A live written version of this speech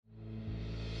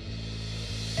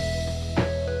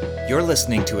You're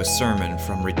listening to a sermon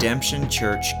from Redemption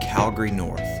Church, Calgary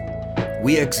North.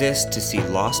 We exist to see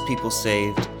lost people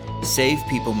saved, saved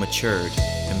people matured,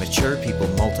 and mature people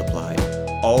multiplied,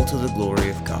 all to the glory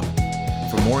of God.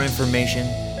 For more information,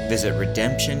 visit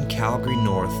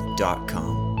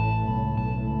redemptioncalgarynorth.com.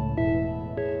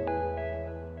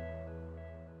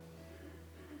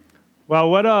 Wow,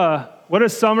 what a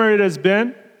summer it has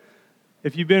been.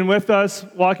 If you've been with us,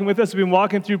 walking with us, we've been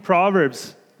walking through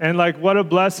Proverbs. And what a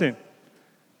blessing.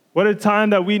 What a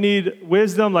time that we need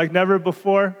wisdom like never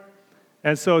before.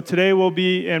 And so today we'll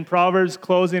be in Proverbs,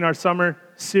 closing our summer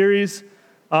series.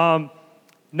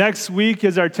 Next week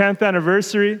is our 10th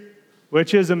anniversary,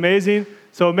 which is amazing.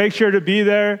 So make sure to be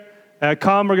there.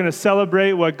 Come, we're going to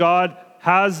celebrate what God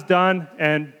has done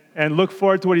and look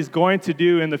forward to what he's going to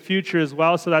do in the future as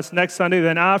well. So that's next Sunday.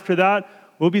 Then after that,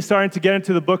 we'll be starting to get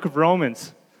into the book of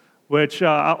Romans, which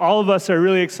all of us are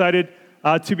really excited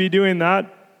to be doing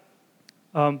that.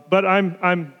 But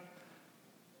I'm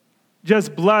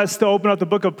just blessed to open up the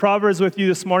book of Proverbs with you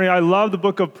this morning. I love the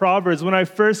book of Proverbs. When I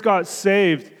first got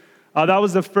saved, that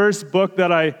was the first book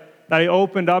that I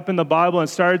opened up in the Bible and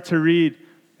started to read.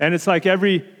 And it's like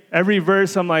every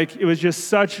verse, I'm like, it was just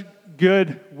such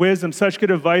good wisdom, such good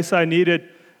advice I needed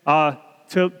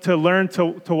to learn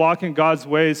to walk in God's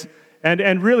ways.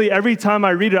 And really, every time I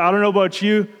read it, I don't know about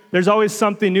you, there's always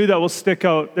something new that will stick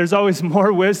out. There's always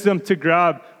more wisdom to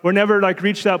grab. We're never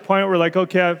reach that point where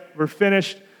okay, we're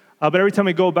finished. But every time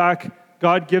we go back,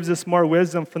 God gives us more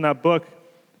wisdom from that book.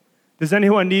 Does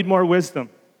anyone need more wisdom?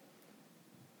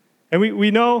 And we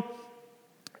know,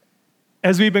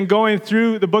 as we've been going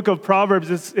through the book of Proverbs,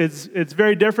 it's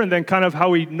very different than kind of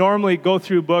how we normally go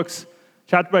through books,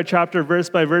 chapter by chapter, verse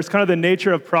by verse, kind of the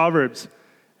nature of Proverbs.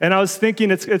 And I was thinking,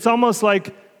 it's almost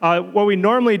like what we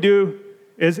normally do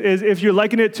is if you're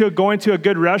likening it to going to a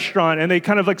good restaurant and they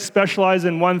kind of specialize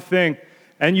in one thing,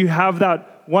 and you have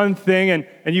that one thing and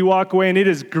you walk away and it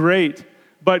is great.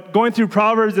 But going through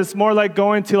Proverbs, it's more like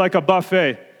going to a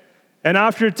buffet. And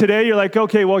after today, you're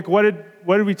okay, well, what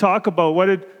did we talk about?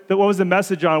 What was the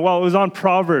message on? Well, it was on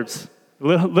Proverbs. A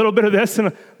little bit of this and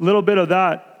a little bit of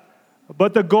that.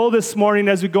 But the goal this morning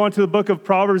as we go into the book of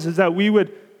Proverbs is that we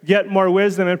would get more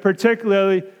wisdom, and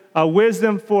particularly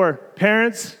wisdom for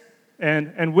parents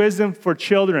and wisdom for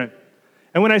children.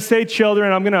 And when I say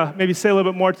children, I'm going to maybe say a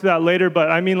little bit more to that later, but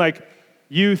I mean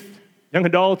youth, young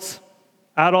adults,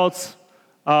 adults.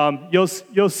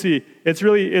 You'll see.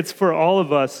 It's for all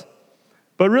of us.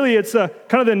 But really, it's kind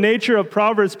of the nature of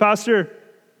Proverbs. Pastor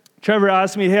Trevor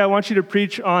asked me, hey, I want you to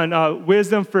preach on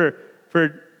wisdom for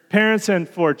parents and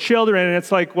for children. And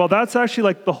it's well, that's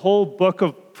actually the whole book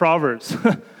of Proverbs.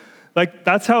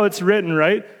 That's how it's written,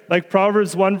 right?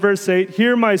 Proverbs 1 verse 8,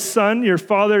 hear my son, your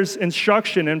father's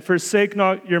instruction, and forsake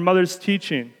not your mother's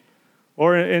teaching.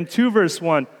 Or in 2 verse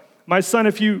 1, my son,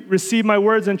 if you receive my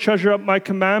words and treasure up my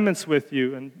commandments with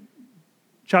you. And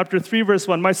chapter 3 verse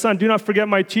 1, my son, do not forget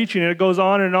my teaching. And it goes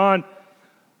on and on.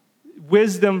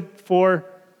 Wisdom for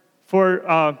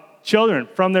children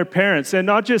from their parents. And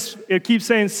not just, it keeps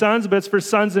saying sons, but it's for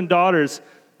sons and daughters.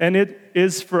 And it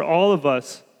is for all of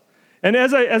us. And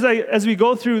as we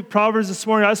go through Proverbs this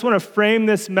morning, I just want to frame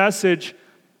this message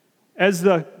as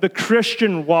the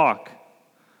Christian walk,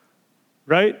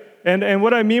 right? And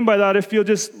what I mean by that, if you'll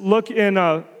just look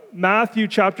in Matthew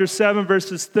chapter 7,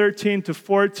 verses 13 to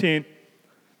 14,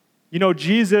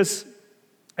 Jesus,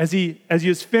 as he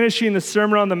was finishing the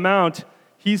Sermon on the Mount,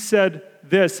 he said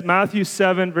this, Matthew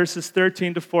 7, verses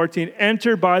 13 to 14,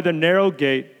 enter by the narrow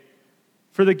gate.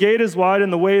 For the gate is wide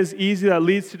and the way is easy that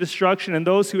leads to destruction, and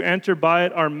those who enter by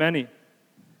it are many.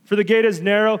 For the gate is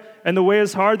narrow and the way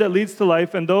is hard that leads to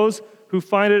life, and those who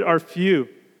find it are few.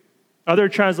 Other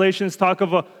translations talk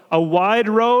of a wide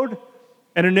road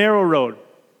and a narrow road.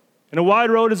 And a wide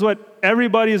road is what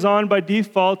everybody is on by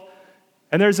default,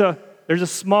 and there's a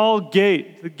small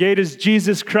gate. The gate is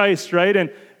Jesus Christ, right?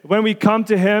 And when we come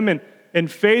to him and in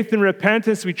faith and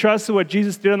repentance, we trust in what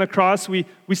Jesus did on the cross, we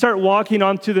start walking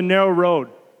onto the narrow road.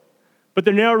 But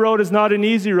the narrow road is not an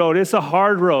easy road, it's a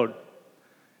hard road.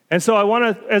 And so I want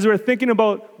to, as we're thinking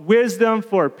about wisdom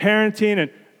for parenting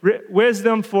and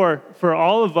wisdom for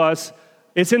all of us,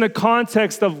 it's in the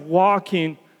context of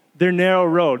walking their narrow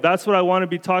road. That's what I want to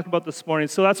be talking about this morning.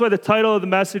 So that's why the title of the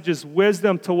message is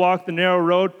Wisdom to Walk the Narrow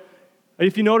Road.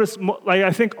 If you notice,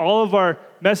 I think all of our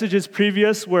messages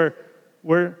previous were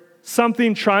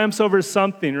something triumphs over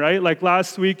something, right?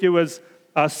 Last week, it was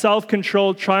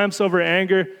self-control triumphs over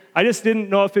anger. I just didn't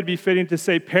know if it'd be fitting to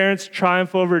say parents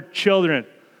triumph over children,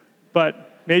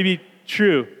 but maybe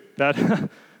true.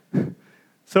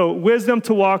 So wisdom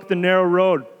to walk the narrow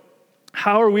road.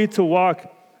 How are we to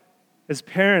walk? as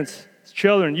parents, as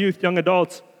children, youth, young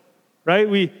adults, right?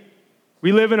 We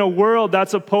live in a world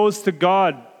that's opposed to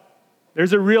God.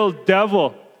 There's a real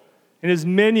devil and his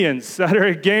minions that are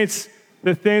against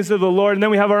the things of the Lord. And then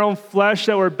we have our own flesh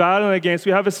that we're battling against.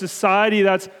 We have a society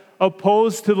that's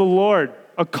opposed to the Lord,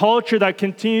 a culture that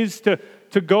continues to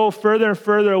go further and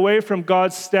further away from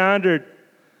God's standard.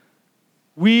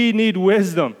 We need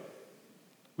wisdom.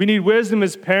 We need wisdom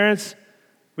as parents.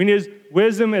 We need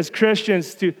wisdom as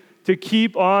Christians to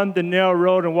keep on the narrow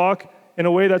road and walk in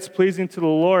a way that's pleasing to the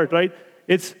Lord, right?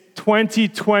 It's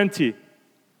 2020.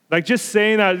 Like just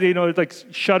saying that, it's like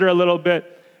shudder a little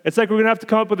bit. It's like we're going to have to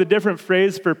come up with a different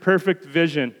phrase for perfect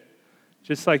vision.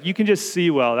 Just like you can just see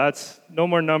well. That's no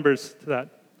more numbers to that.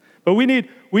 But we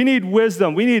need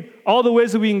wisdom. We need all the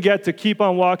wisdom we can get to keep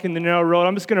on walking the narrow road.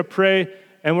 I'm just going to pray,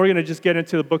 and we're going to just get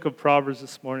into the book of Proverbs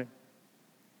this morning.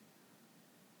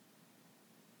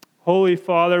 Holy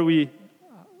Father, we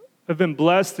have been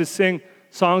blessed to sing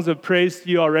songs of praise to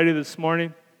you already this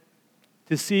morning,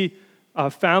 to see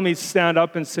families stand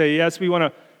up and say, yes, we want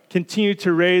to continue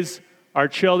to raise our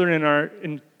children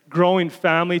in growing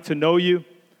family to know you.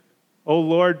 Oh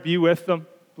Lord, be with them,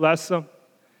 bless them.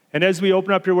 And as we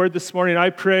open up your word this morning, I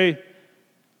pray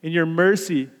in your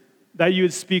mercy that you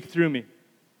would speak through me.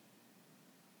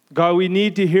 God, we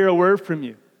need to hear a word from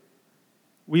you.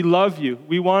 We love you.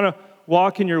 We want to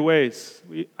walk in your ways.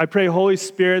 I pray, Holy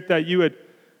Spirit, that you would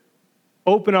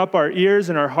open up our ears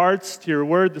and our hearts to your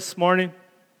word this morning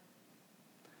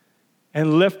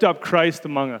and lift up Christ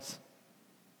among us.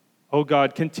 Oh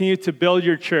God, continue to build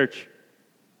your church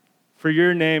for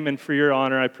your name and for your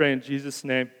honor. I pray in Jesus'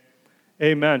 name.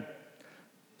 Amen.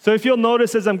 So if you'll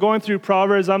notice as I'm going through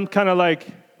Proverbs, I'm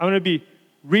going to be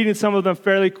reading some of them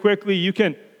fairly quickly. You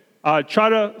can try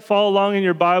to follow along in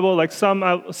your Bible. Like some,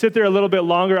 I'll sit there a little bit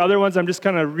longer. Other ones, I'm just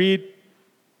going to read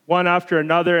one after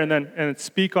another and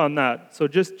speak on that. So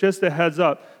just a heads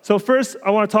up. So first, I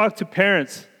want to talk to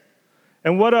parents.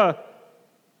 And what a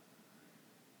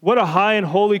high and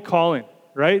holy calling,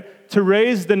 right? To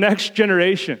raise the next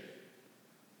generation.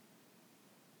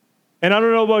 And I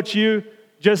don't know about you,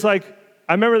 just like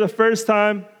I remember the first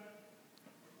time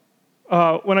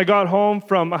when I got home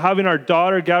from having our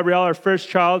daughter, Gabrielle, our first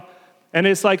child, and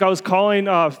it's like I was calling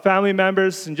family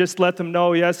members and just let them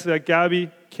know, yes, that Gabby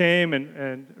came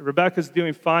and Rebecca's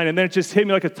doing fine. And then it just hit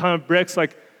me like a ton of bricks,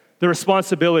 like the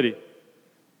responsibility.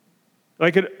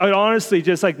 Like it honestly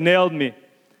just like nailed me.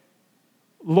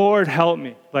 Lord, help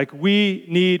me. Like we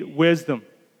need wisdom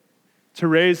to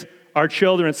raise our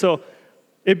children. So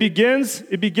it begins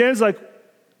like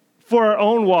for our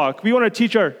own walk. We want to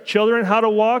teach our children how to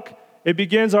walk. It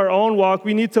begins our own walk.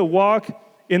 We need to walk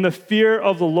in the fear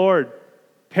of the Lord.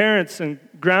 Parents and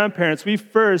grandparents, we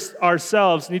first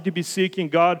ourselves need to be seeking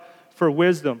God for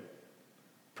wisdom.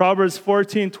 Proverbs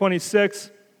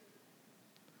 14:26.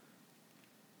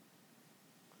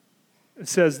 It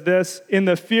says this, in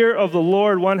the fear of the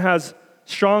Lord one has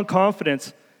strong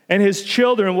confidence, and his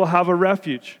children will have a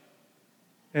refuge.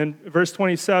 And verse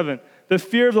 27, the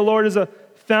fear of the Lord is a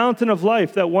fountain of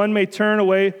life, that one may turn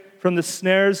away from the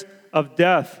snares of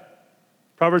death.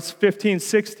 Proverbs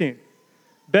 15:16,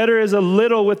 better is a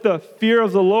little with the fear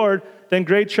of the Lord than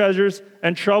great treasures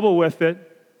and trouble with it.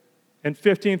 And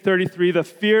 15:33, the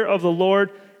fear of the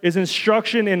Lord is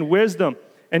instruction in wisdom,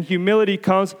 and humility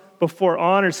comes before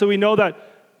honor. So we know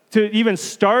that to even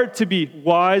start to be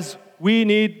wise, we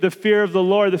need the fear of the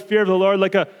Lord. The fear of the Lord,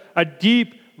 like a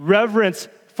deep reverence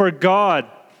for God,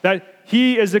 that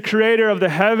he is the creator of the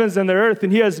heavens and the earth,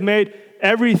 and he has made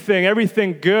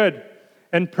everything good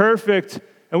and perfect.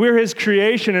 And we're his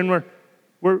creation, and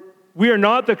we are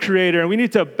not the creator, and we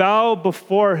need to bow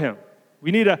before him.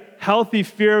 We need a healthy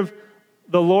fear of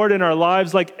the Lord in our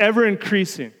lives, like ever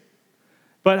increasing.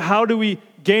 But how do we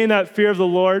gain that fear of the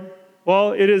Lord?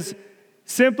 Well, it's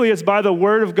by the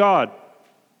word of God.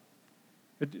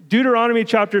 Deuteronomy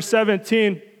chapter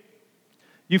 17,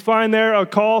 you find there a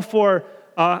call for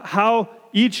how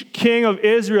each king of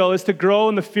Israel is to grow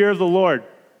in the fear of the Lord.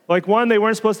 Like one, they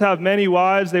weren't supposed to have many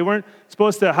wives. They weren't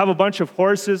supposed to have a bunch of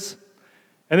horses.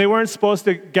 And they weren't supposed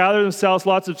to gather themselves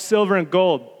lots of silver and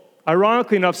gold.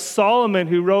 Ironically enough, Solomon,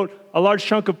 who wrote a large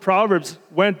chunk of Proverbs,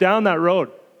 went down that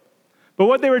road. But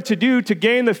what they were to do to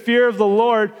gain the fear of the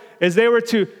Lord is they were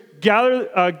to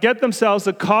get themselves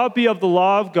a copy of the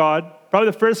law of God,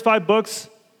 probably the first 5 books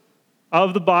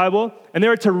of the Bible, and they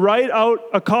were to write out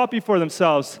a copy for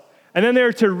themselves. And then they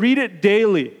were to read it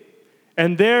daily.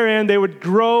 And therein they would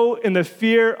grow in the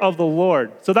fear of the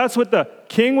Lord. So that's what the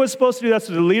king was supposed to do. That's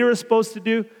what the leader was supposed to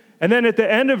do. And then at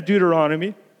the end of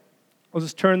Deuteronomy, I'll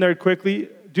just turn there quickly,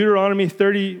 Deuteronomy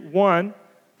 31,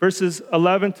 verses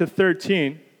 11 to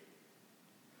 13,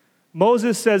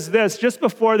 Moses says this, just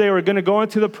before they were going to go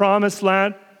into the promised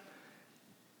land.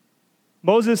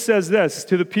 Moses says this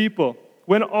to the people,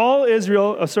 when all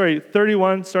Israel,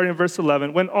 31, starting in verse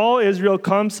 11, when all Israel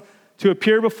comes to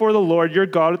appear before the Lord your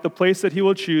God at the place that he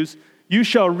will choose, you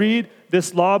shall read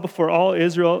this law before all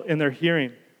Israel in their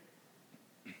hearing.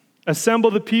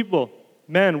 Assemble the people,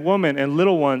 men, women, and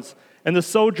little ones, and the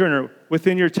sojourner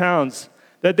within your towns,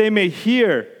 that they may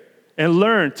hear and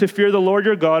learn to fear the Lord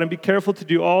your God and be careful to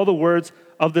do all the words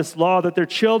of this law, that their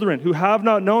children who have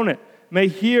not known it may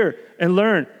hear and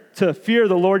learn to fear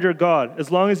the Lord your God,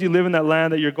 as long as you live in that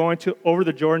land that you're going to over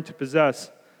the Jordan to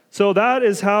possess. So that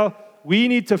is how we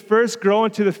need to first grow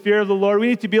into the fear of the Lord. We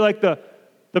need to be like the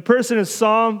person in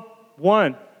Psalm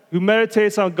 1 who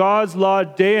meditates on God's law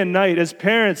day and night. As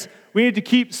parents, we need to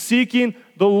keep seeking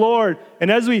the Lord.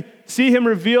 And as we see him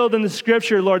revealed in the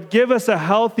scripture, Lord, give us a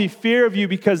healthy fear of you,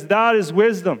 because that is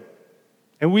wisdom.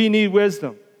 And we need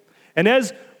wisdom. And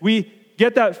as we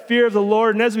get that fear of the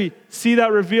Lord, and as we see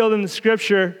that revealed in the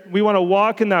scripture, we want to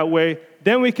walk in that way,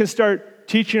 then we can start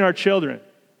teaching our children.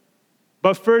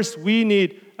 But first, we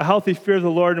need a healthy fear of the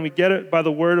Lord, and we get it by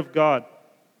the word of God.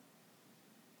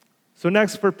 So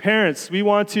next, for parents, we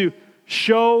want to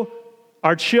show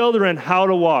our children how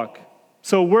to walk.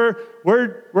 So we're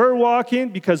walking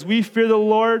because we fear the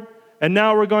Lord, and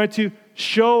now we're going to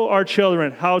show our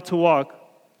children how to walk.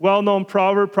 Well-known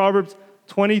proverb, Proverbs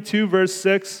 22, verse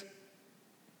 6.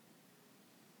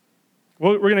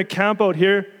 We're going to camp out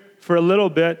here for a little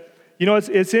bit. You know,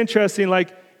 it's interesting.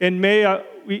 Like in May,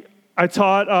 I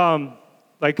taught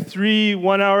like 3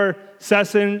 one-hour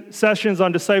sessions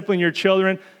on discipling your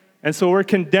children. And so we're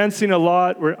condensing a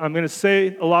lot. I'm going to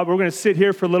say a lot, but we're going to sit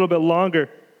here for a little bit longer.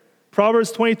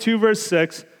 Proverbs 22, verse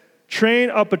 6,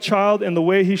 train up a child in the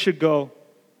way he should go.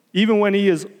 Even when he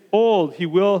is old, he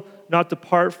will not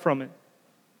depart from it.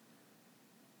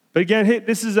 But again,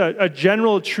 this is a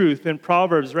general truth in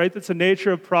Proverbs, right? That's the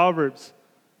nature of Proverbs,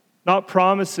 not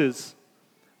promises.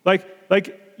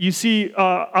 Like you see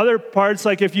other parts,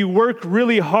 like if you work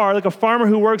really hard, like a farmer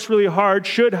who works really hard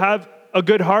should have a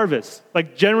good harvest,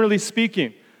 like generally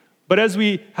speaking. But as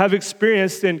we have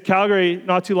experienced in Calgary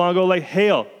not too long ago, like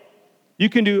hail, you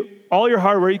can do all your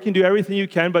hard work, you can do everything you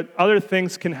can, but other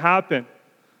things can happen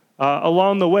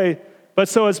along the way. But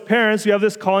so as parents, we have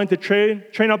this calling to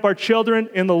train up our children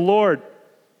in the Lord.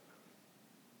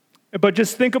 But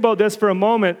just think about this for a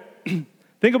moment.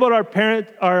 Think about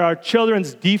our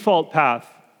children's default path.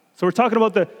 So we're talking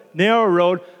about the narrow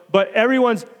road, but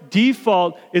everyone's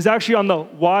default is actually on the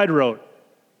wide road,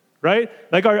 right?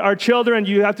 Like our children,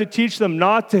 you have to teach them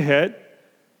not to hit.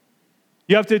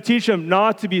 You have to teach them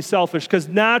not to be selfish, because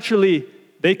naturally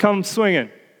they come swinging.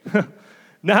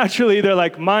 Naturally, they're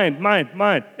like, mine,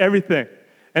 everything.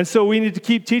 And so we need to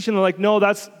keep teaching them, like, no,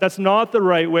 that's not the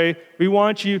right way. We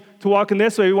want you to walk in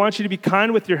this way. We want you to be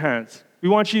kind with your hands. We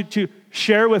want you to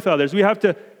share with others. We have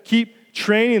to keep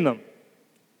training them,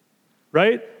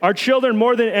 right? Our children,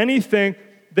 more than anything,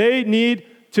 they need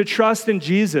to trust in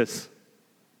Jesus,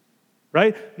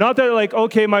 right? Not that like,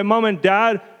 okay, my mom and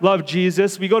dad love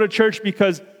Jesus. We go to church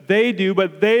because they do,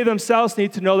 but they themselves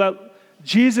need to know that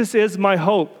Jesus is my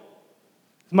hope,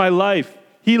 my life.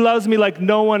 He loves me like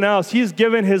no one else. He's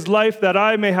given his life that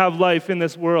I may have life in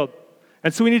this world.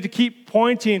 And so we need to keep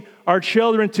pointing our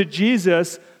children to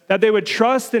Jesus, that they would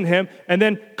trust in him and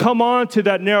then come on to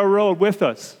that narrow road with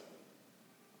us.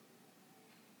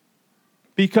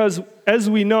 Because as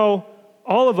we know,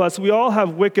 all of us, we all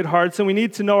have wicked hearts, and we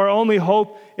need to know our only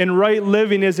hope in right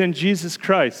living is in Jesus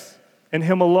Christ and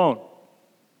him alone.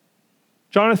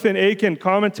 Jonathan Aiken,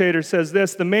 commentator, says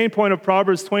this: the main point of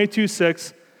Proverbs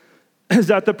 22:6 is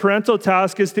that the parental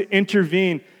task is to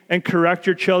intervene and correct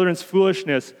your children's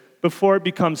foolishness before it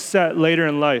becomes set later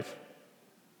in life.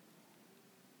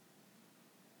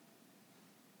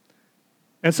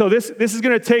 And so this is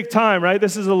going to take time, right?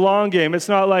 This is a long game. It's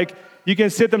not like you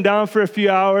can sit them down for a few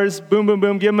hours, boom, boom,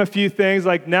 boom, give them a few things,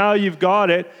 like now you've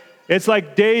got it. It's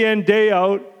like day in, day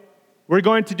out. We're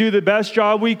going to do the best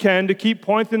job we can to keep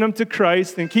pointing them to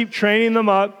Christ and keep training them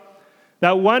up,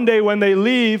 that one day when they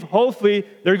leave, hopefully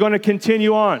they're going to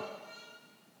continue on.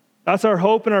 That's our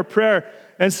hope and our prayer.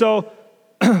 And so,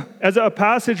 as a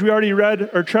passage we already read,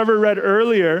 or Trevor read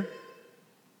earlier,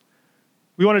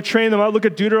 we want to train them up. Look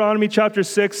at Deuteronomy chapter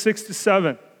 6,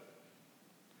 6-7.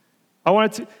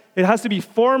 It has to be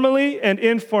formally and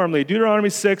informally. Deuteronomy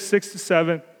 6,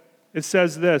 6-7, it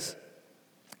says this: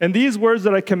 and these words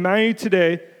that I command you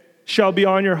today shall be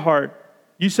on your heart.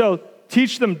 You shall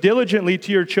teach them diligently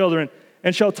to your children,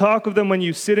 and shall talk of them when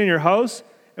you sit in your house,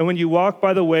 and when you walk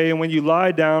by the way, and when you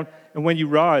lie down, and when you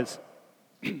rise.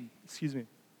 Excuse me.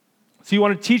 So you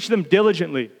want to teach them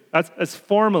diligently. That's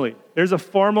formally. There's a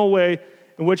formal way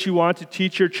in which you want to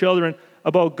teach your children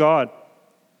about God.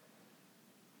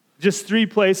 Just 3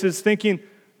 places, thinking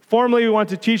formally we want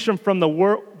to teach them from the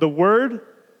Word,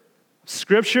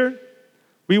 Scripture.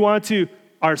 We want to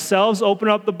ourselves open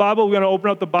up the Bible. We want to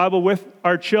open up the Bible with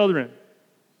our children.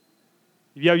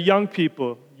 If you have young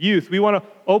people, youth, we want to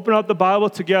open up the Bible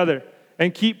together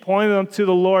and keep pointing them to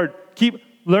the Lord. Keep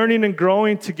learning and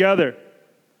growing together.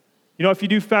 You know, if you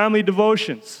do family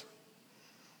devotions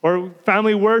or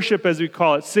family worship, as we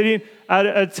call it, sitting at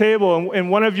a table in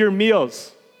one of your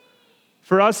meals.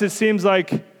 For us, it seems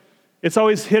like it's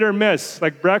always hit or miss.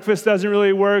 Like breakfast doesn't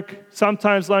really work,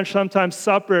 sometimes lunch, sometimes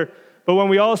supper. But when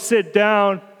we all sit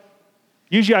down,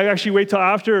 usually I actually wait till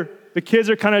after the kids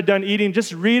are kind of done eating,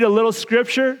 just read a little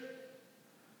scripture.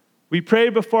 We pray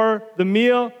before the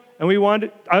meal,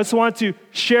 and I also want to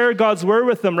share God's word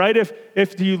with them, right?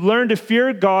 If you learn to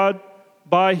fear God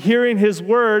by hearing his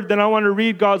word, then I want to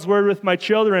read God's word with my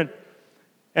children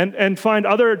and find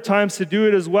other times to do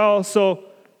it as well. So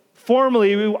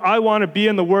formally, I want to be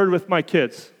in the word with my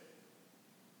kids,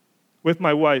 with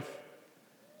my wife.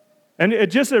 And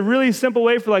it's just a really simple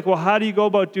way for how do you go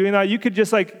about doing that? You could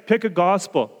just pick a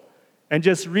gospel and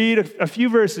just read a few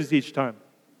verses each time.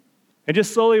 And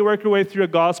just slowly work your way through a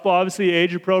gospel. Obviously,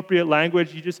 age-appropriate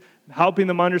language. You just helping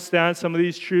them understand some of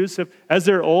these truths. As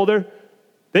they're older,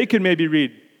 they could maybe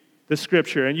read the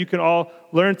scripture, and you can all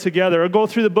learn together. Or go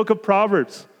through the book of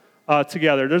Proverbs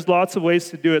together. There's lots of ways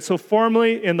to do it. So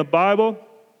formally in the Bible.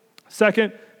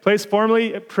 Second place,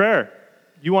 formally prayer.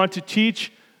 You want to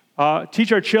teach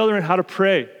our children how to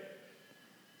pray.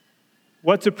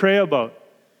 What to pray about.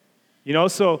 You know,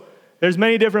 so there's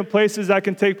many different places that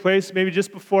can take place, maybe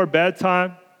just before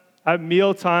bedtime, at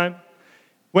mealtime.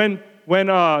 When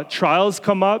trials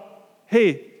come up,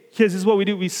 hey, kids, this is what we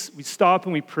do. We stop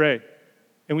and we pray,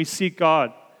 and we seek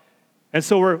God. And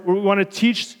so we want to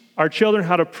teach our children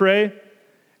how to pray.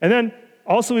 And then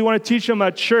also we want to teach them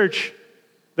at church,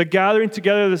 the gathering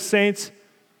together of the saints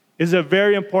is a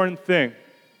very important thing.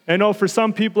 I know for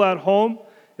some people at home,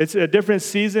 it's a different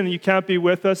season and you can't be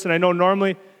with us. And I know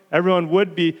normally everyone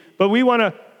would be. But we want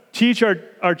to teach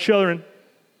our children.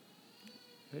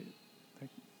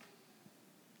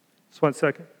 Just 1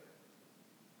 second.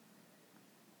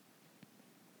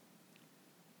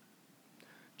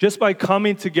 Just by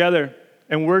coming together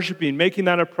and worshiping, making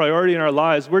that a priority in our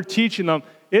lives, we're teaching them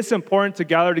it's important to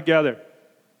gather together,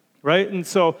 right? And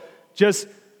so just,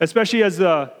 especially as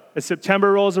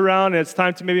September rolls around and it's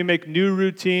time to maybe make new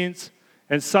routines,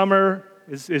 and summer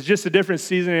is just a different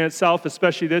season in itself,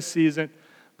 especially this season.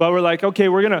 But we're like, okay,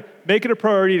 we're going to make it a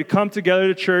priority to come together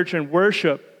to church and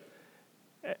worship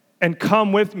and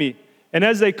come with me. And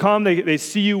as they come, they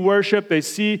see you worship, they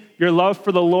see your love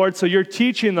for the Lord, so you're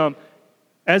teaching them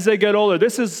as they get older.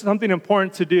 This is something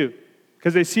important to do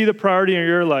because they see the priority in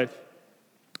your life.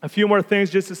 A few more things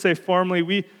just to say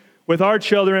formally. With our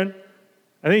children,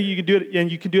 I think you can do it,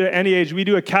 and you can do it at any age. We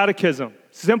do a catechism.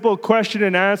 Simple question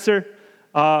and answer.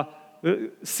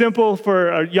 Simple for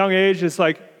a young age. It's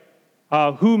like,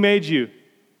 who made you?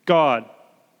 God.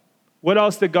 What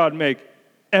else did God make?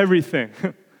 Everything.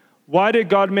 Why did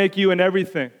God make you and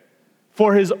everything?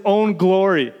 For his own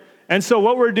glory. And so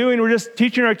what we're doing, we're just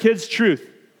teaching our kids truth.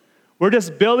 We're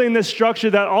just building this structure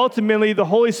that ultimately the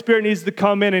Holy Spirit needs to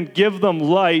come in and give them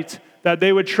light that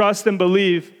they would trust and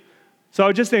believe. So I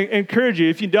would just encourage you,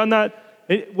 if you've done that,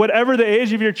 whatever the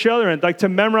age of your children, like to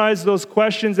memorize those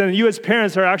questions, and you as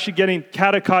parents are actually getting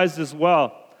catechized as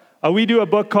well. We do a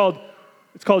book called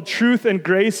Truth and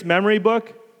Grace Memory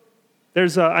Book.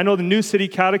 There's, I know the New City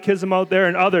Catechism out there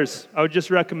and others. I would just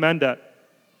recommend that.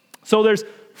 So there's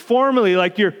formally,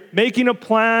 like you're making a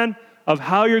plan of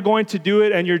how you're going to do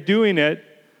it and you're doing it.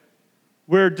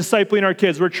 We're discipling our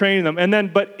kids, we're training them. And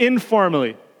then, but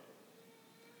informally,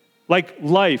 like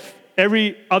life,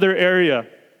 every other area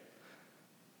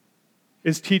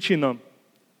is teaching them.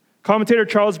 Commentator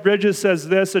Charles Bridges says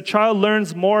this: a child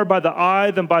learns more by the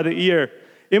eye than by the ear.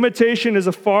 Imitation is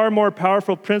a far more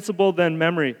powerful principle than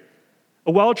memory.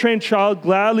 A well-trained child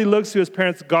gladly looks to his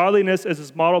parents' godliness as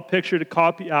his model picture to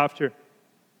copy after.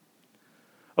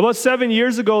 About 7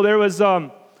 years ago, there was a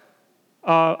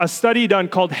study done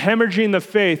called Hemorrhaging the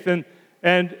Faith, and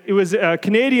it was a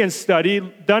Canadian study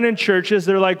done in churches.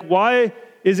 They're like, why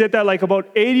is it that like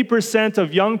about 80%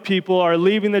 of young people are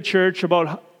leaving the church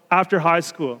after high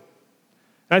school?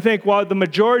 And I think while the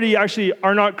majority actually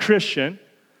are not Christian,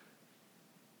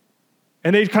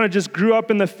 and they kind of just grew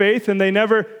up in the faith and they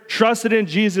never trusted in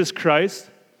Jesus Christ.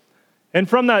 And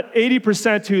from that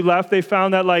 80% who left, they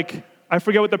found that like I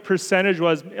forget what the percentage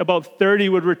was, about 30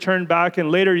 would return back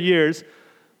in later years.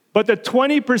 But the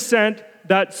 20%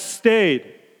 that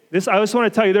stayed, this I just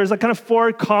want to tell you, there's like kind of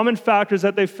 4 common factors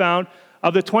that they found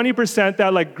of the 20%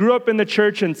 that like grew up in the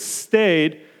church and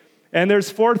stayed. And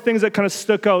there's 4 things that kind of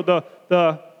stuck out.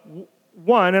 The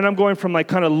one, and I'm going from like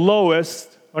kind of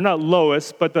lowest, or not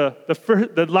lowest, but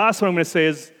the last one I'm going to say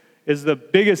is the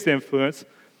biggest influence.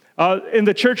 In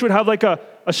the church would have like a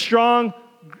strong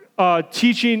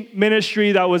teaching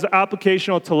ministry that was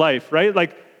applicational to life, right?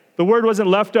 Like the word wasn't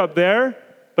left up there,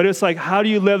 but it's like, how do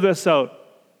you live this out?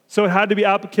 So it had to be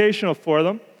applicational for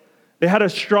them. They had a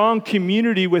strong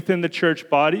community within the church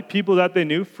body, people that they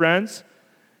knew, friends.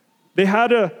 They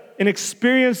had an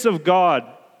experience of God.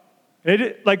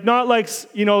 Like not like,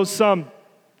 some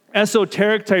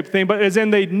esoteric type thing, but as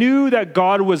in they knew that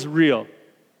God was real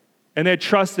and they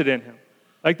trusted in him.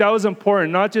 Like that was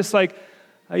important, not just like,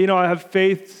 I have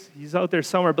faith, he's out there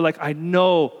somewhere, but like I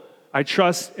know, I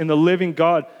trust in the living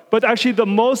God. But actually the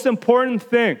most important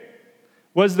thing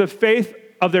was the faith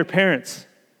of their parents,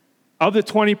 of the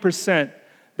 20%,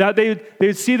 that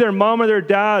they'd see their mom or their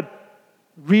dad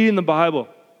reading the Bible.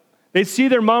 They'd see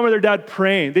their mom or their dad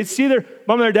praying. They'd see their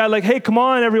mom or their dad like, hey, come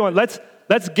on, everyone, let's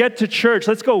get to church.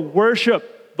 Let's go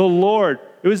worship the Lord.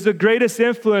 It was the greatest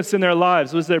influence in their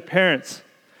lives, was their parents.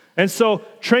 And so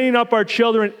training up our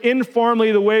children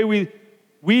informally the way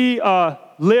we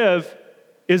live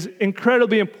is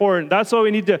incredibly important. That's why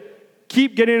we need to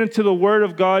keep getting into the Word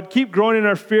of God, keep growing in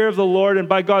our fear of the Lord, and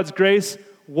by God's grace,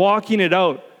 walking it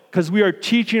out, because we are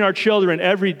teaching our children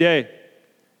every day.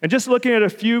 And just looking at a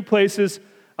few places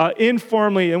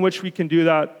informally in which we can do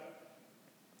that.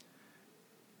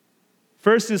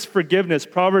 First is forgiveness.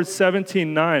 Proverbs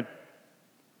 17:9.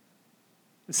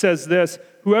 It says this,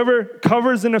 whoever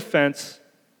covers an offense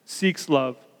seeks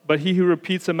love, but he who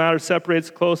repeats a matter separates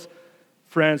close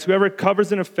friends. Whoever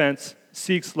covers an offense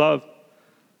seeks love.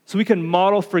 So we can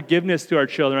model forgiveness to our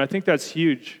children. I think that's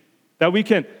huge. That we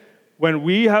can, when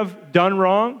we have done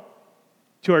wrong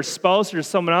to our spouse or to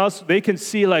someone else, they can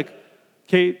see like,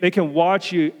 okay, they can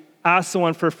watch you ask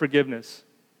someone for forgiveness.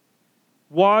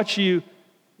 Watch you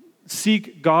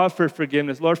seek God for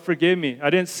forgiveness. Lord, forgive me. I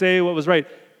didn't say what was right.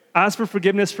 Ask for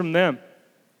forgiveness from them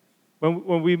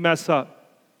when we mess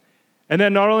up. And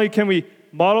then not only can we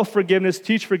model forgiveness,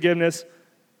 teach forgiveness,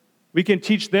 we can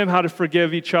teach them how to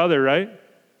forgive each other, right?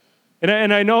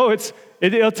 And I know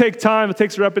it'll take time. It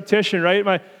takes repetition, right?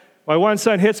 My one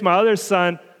son hits my other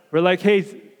son. We're like, hey,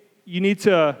 you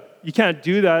can't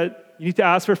do that. You need to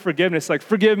ask for forgiveness. Like,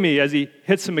 forgive me, as he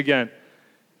hits him again.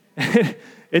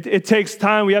 It takes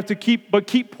time. We have to keep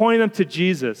pointing them to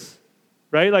Jesus,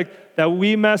 right? Like that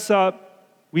we mess up.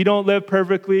 We don't live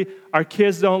perfectly. Our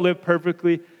kids don't live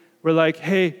perfectly. We're like,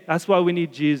 hey, that's why we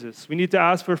need Jesus. We need to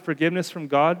ask for forgiveness from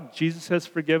God. Jesus has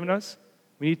forgiven us.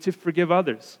 We need to forgive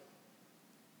others.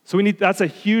 So that's a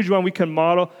huge one we can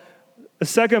model. The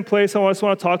second place I just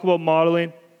want to talk about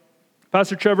modeling.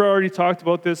 Pastor Trevor already talked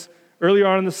about this earlier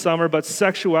on in the summer, but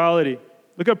sexuality.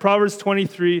 Look at Proverbs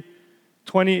 23,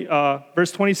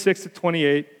 verse 26 to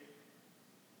 28.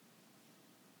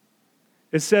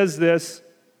 It says this,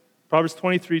 Proverbs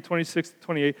 23, 26 to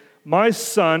 28. My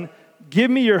son, give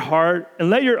me your heart and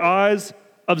let your eyes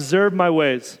observe my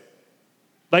ways.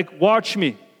 Like, watch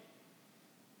me.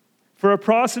 For a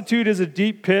prostitute is a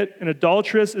deep pit, an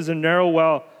adulteress is a narrow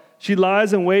well. She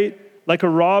lies in wait like a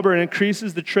robber and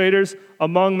increases the traitors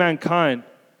among mankind.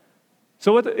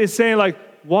 So what it's saying, like,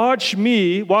 watch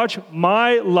me, watch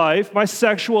my life, my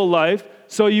sexual life,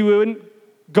 so you wouldn't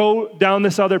go down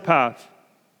this other path.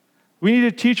 We need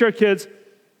to teach our kids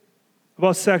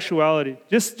about sexuality.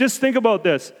 Just think about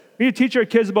this. We need to teach our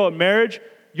kids about marriage.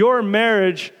 Your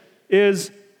marriage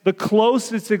is the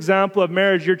closest example of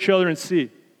marriage your children see.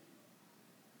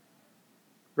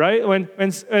 Right?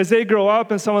 As they grow up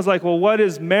and someone's like, well, what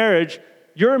is marriage?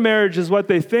 Your marriage is what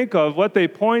they think of, what they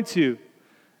point to.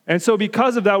 And so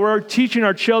because of that, we're teaching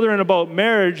our children about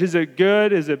marriage. Is it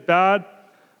good? Is it bad?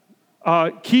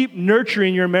 Keep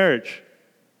nurturing your marriage.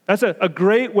 That's a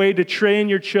great way to train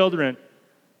your children,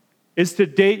 is to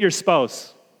date your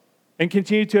spouse and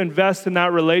continue to invest in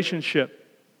that relationship.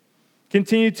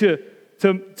 Continue to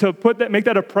make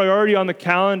that a priority on the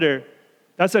calendar.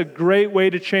 That's a great way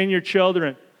to train your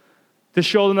children, to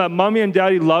show them that mommy and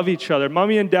daddy love each other.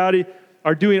 Mommy and daddy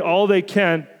are doing all they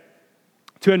can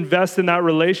to invest in that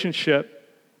relationship.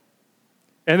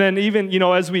 And then even,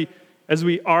 as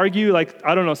we argue, like,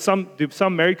 I don't know,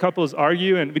 some married couples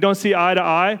argue and we don't see eye to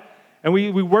eye, and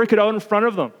we work it out in front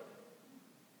of them.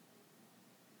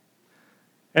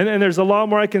 And there's a lot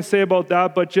more I can say about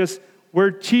that, but just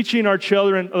we're teaching our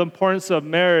children the importance of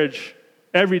marriage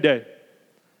every day.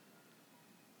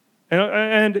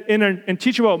 And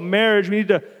teach about marriage, we need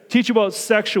to teach about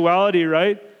sexuality,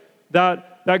 right?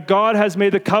 That God has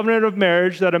made the covenant of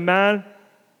marriage, that a man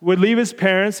would leave his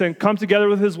parents and come together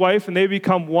with his wife, and they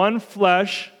become one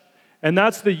flesh. And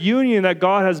that's the union that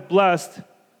God has blessed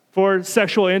for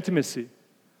sexual intimacy,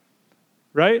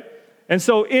 right? And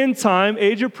so in time,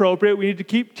 age appropriate, we need to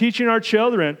keep teaching our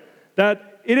children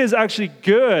that it is actually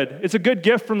good. It's a good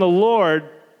gift from the Lord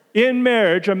in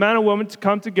marriage, a man and woman to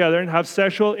come together and have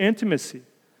sexual intimacy.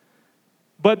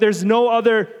 But there's no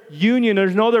other union,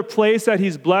 there's no other place that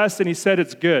he's blessed and he said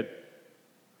it's good.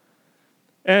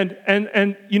 And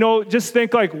just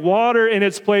think like water in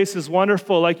its place is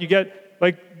wonderful. Like you get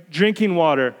like drinking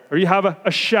water, or you have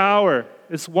a shower.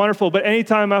 It's wonderful. But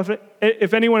anytime,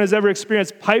 if anyone has ever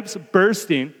experienced pipes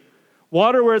bursting,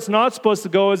 water where it's not supposed to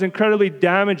go is incredibly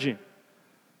damaging.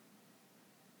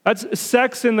 That's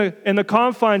sex in the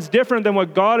confines different than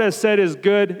what God has said is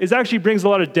good. It actually brings a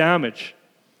lot of damage.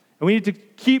 And we need to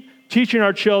keep teaching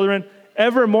our children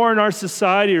ever more in our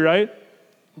society, right?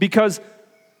 Because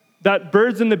that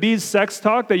birds and the bees sex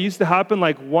talk that used to happen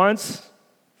like once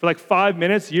for like 5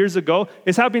 minutes years ago,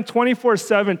 is happening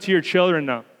 24/7 to your children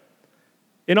now.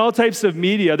 In all types of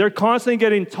media, they're constantly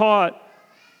getting taught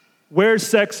where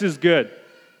sex is good.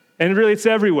 And really, it's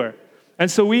everywhere. And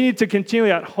so we need to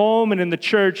continually at home and in the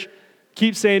church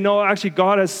keep saying, no, actually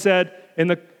God has said in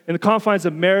the confines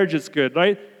of marriage it's good,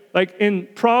 right? Like in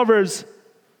Proverbs,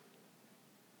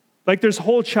 like there's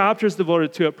whole chapters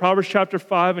devoted to it. Proverbs chapter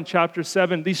 5 and chapter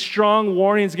 7, these strong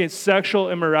warnings against sexual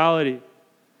immorality.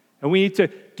 And we need to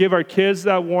give our kids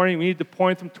that warning. We need to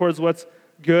point them towards what's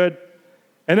good.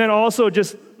 And then also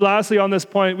just lastly on this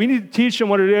point, we need to teach them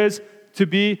what it is to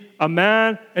be a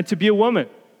man and to be a woman.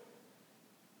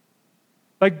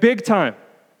 Like big time.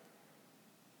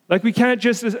 Like we can't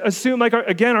just assume, like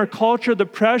our culture, the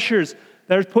pressures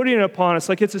that are putting it upon us,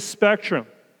 like it's a spectrum.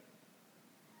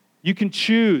 You can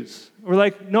choose. We're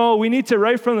like, no, we need to,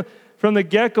 right from the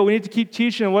get-go, we need to keep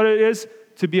teaching what it is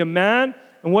to be a man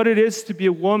and what it is to be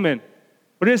a woman.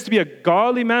 What it is to be a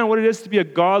godly man, what it is to be a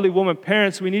godly woman.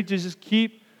 Parents, we need to just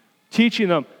keep teaching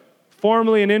them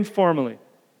formally and informally.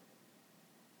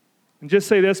 And just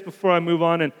say this before I move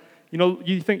on. And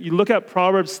you look at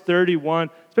Proverbs 31,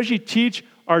 especially teach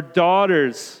our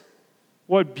daughters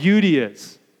what beauty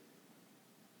is.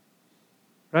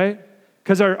 Right?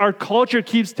 Because our culture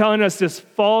keeps telling us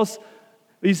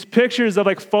these pictures of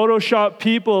like Photoshop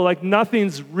people, like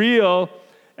nothing's real.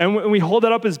 And when we hold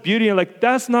that up as beauty, and like,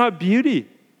 that's not beauty.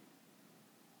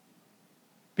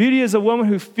 Beauty is a woman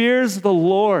who fears the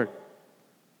Lord.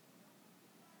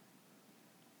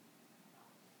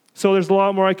 So there's a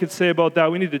lot more I could say about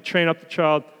that. We need to train up the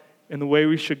child in the way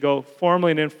we should go,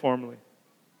 formally and informally.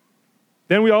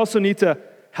 Then we also need to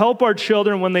help our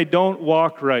children when they don't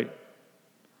walk right.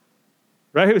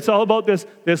 Right? It's all about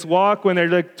this walk when they're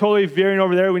like totally veering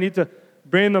over there. We need to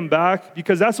bring them back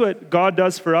because that's what God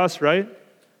does for us, right?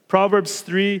 Proverbs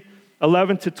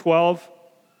 3:11-12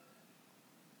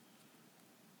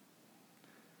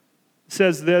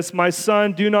 says this, "My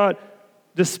son, do not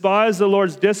despise the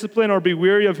Lord's discipline or be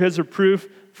weary of his reproof,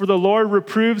 for the Lord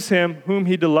reproves him whom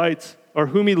he delights or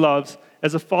whom he loves,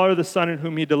 as a father the son in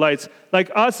whom he delights." Like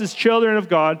us as children of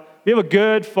God, we have a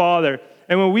good father.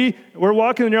 And when we're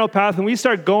walking the narrow path and we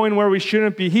start going where we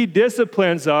shouldn't be, he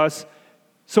disciplines us,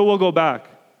 so we'll go back.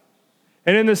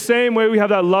 And in the same way, we have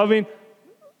that loving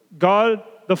God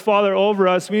the Father over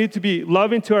us. We need to be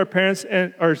loving to our parents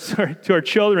to our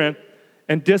children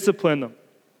and discipline them.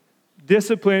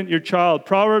 Discipline your child.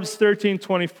 Proverbs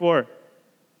 13:24.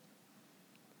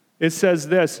 It says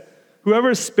this,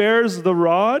 "Whoever spares the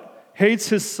rod hates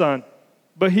his son,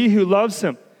 but he who loves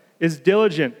him is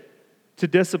diligent to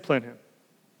discipline him."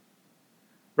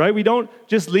 Right? We don't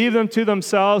just leave them to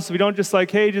themselves. We don't just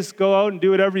like, hey, just go out and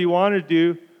do whatever you want to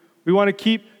do. We want to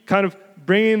keep kind of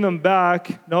bringing them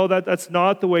back. No, that's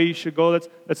not the way you should go.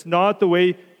 That's not the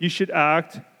way you should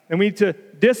act. And we need to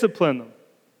discipline them.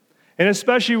 And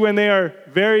especially when they are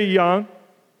very young.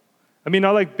 I mean,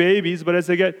 not like babies, but as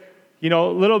they get, a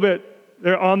little bit,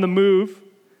 they're on the move.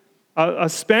 A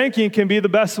spanking can be the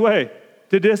best way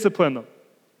to discipline them.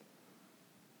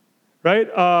 Right?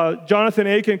 Jonathan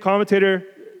Aiken, commentator,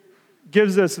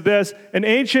 gives us this. An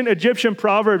ancient Egyptian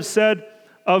proverb said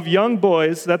of young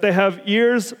boys that they have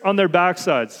ears on their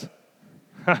backsides.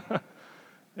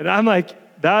 And I'm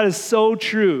like, that is so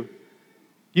true.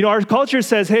 Our culture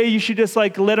says, hey, you should just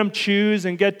like let them choose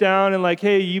and get down and like,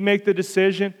 hey, you make the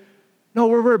decision. No,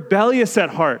 we're rebellious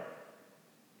at heart.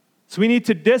 So we need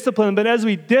to discipline them. But as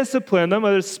we discipline them,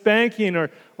 whether it's spanking or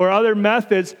other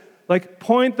methods, like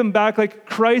point them back like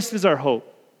Christ is our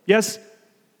hope. Yes,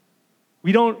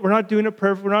 We're not doing it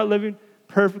perfect. We're not living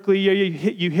perfectly.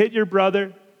 You hit your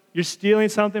brother. You're stealing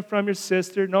something from your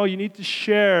sister. No, you need to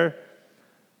share.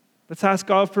 Let's ask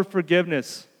God for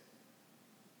forgiveness.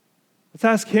 Let's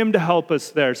ask Him to help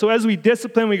us there. So as we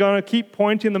discipline, we're going to keep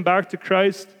pointing them back to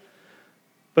Christ.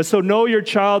 But so know your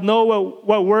child, know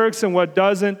what works and what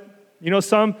doesn't. You know,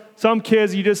 some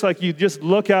kids you just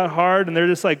look at hard and they're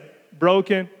just like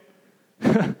broken.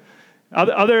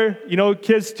 Other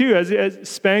kids too, as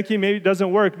spanking maybe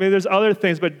doesn't work. Maybe there's other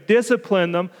things, but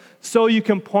discipline them so you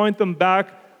can point them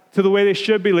back to the way they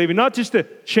should be living. Not just to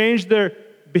change their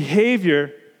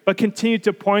behavior, but continue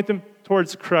to point them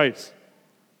towards Christ.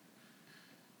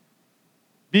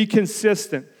 Be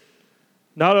consistent,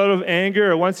 not out of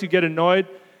anger or once you get annoyed.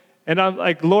 And I'm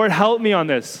like, Lord, help me on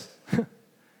this.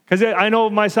 Because I know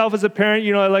myself as a parent,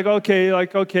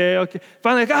 okay.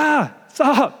 Finally,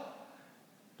 stop.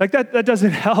 Like that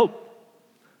doesn't help.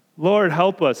 Lord,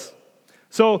 help us.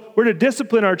 So we're to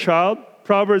discipline our child.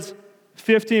 Proverbs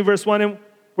 15, verse 1, and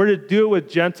we're to do it with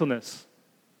gentleness.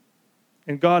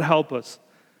 And God help us.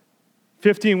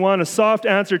 15:1, a soft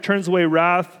answer turns away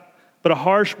wrath, but a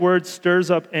harsh word stirs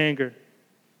up anger.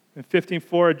 And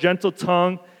 15:4, a gentle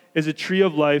tongue is a tree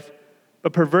of life,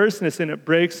 but perverseness in it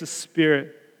breaks the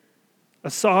spirit. A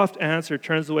soft answer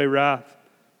turns away wrath.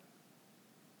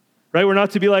 Right? We're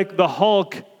not to be like the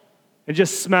Hulk and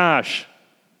just smash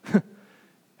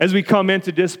as we come in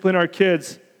to discipline our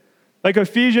kids. Like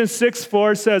Ephesians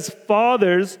 6:4 says,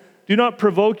 fathers, do not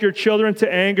provoke your children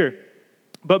to anger,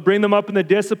 but bring them up in the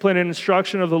discipline and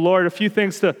instruction of the Lord. A few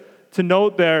things to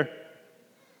note there.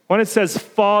 When it says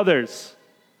fathers,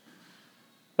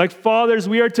 like fathers,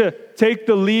 we are to take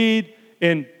the lead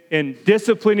in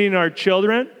disciplining our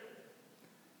children,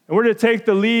 and we're to take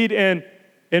the lead in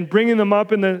bringing them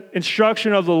up in the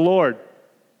instruction of the Lord.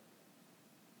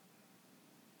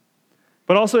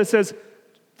 But also it says,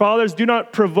 fathers, do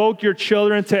not provoke your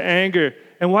children to anger.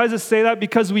 And why does it say that?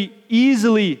 Because we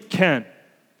easily can.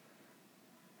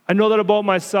 I know that about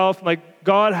myself. Like,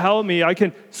 God help me. I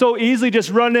can so easily just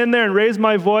run in there and raise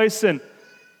my voice and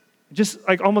just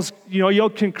like almost, you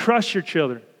can crush your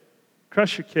children,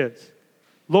 crush your kids.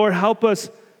 Lord, help us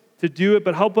to do it,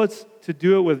 but help us to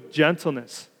do it with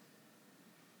gentleness.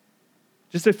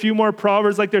 Just a few more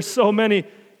Proverbs, like there's so many.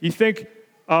 You think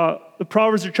the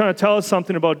Proverbs are trying to tell us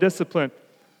something about discipline.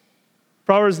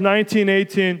 Proverbs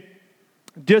 19:18,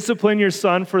 discipline your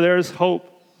son, for there is hope.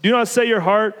 Do not set your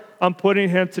heart on putting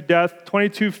him to death.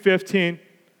 22:15,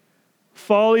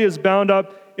 folly is bound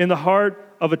up in the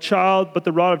heart of a child, but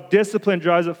the rod of discipline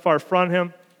drives it far from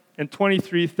him. And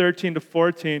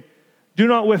 23:13-14, do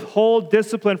not withhold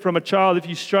discipline from a child. If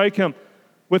you strike him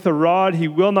with a rod, he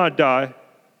will not die.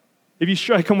 If you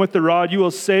strike him with the rod, you will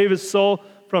save his soul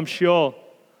from Sheol.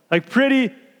 Like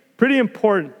pretty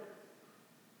important.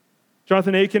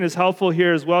 Jonathan Aiken is helpful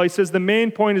here as well. He says the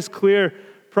main point is clear.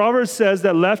 Proverbs says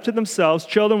that left to themselves,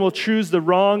 children will choose the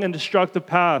wrong and destructive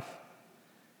path.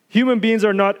 Human beings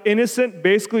are not innocent,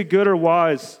 basically good or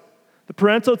wise. The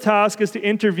parental task is to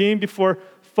intervene before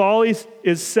folly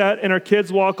is set and our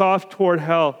kids walk off toward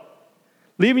hell.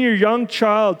 Leaving your young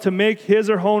child to make his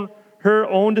or her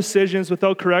own decisions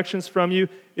without corrections from you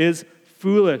is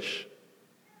foolish.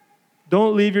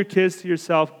 Don't leave your kids to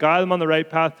yourself. Guide them on the right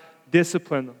path.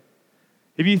 Discipline them.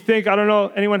 If you think, I don't know,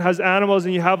 anyone has animals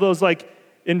and you have those like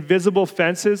invisible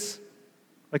fences,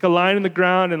 like a line in the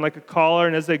ground and like a collar,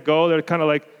 and as they go, they're kind of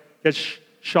like get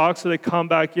shocked so they come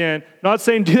back in. Not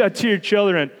saying do that to your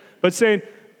children, but saying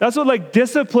that's what like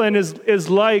discipline is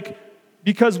like,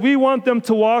 because we want them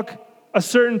to walk a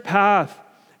certain path.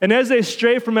 And as they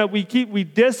stray from it, we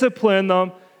discipline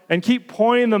them and keep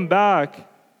pointing them back.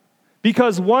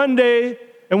 Because one day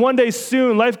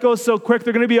soon, life goes so quick,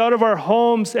 they're going to be out of our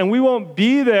homes and we won't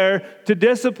be there to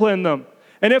discipline them.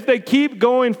 And if they keep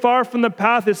going far from the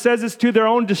path, it says it's to their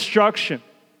own destruction.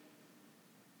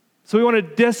 So we want to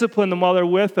discipline them while they're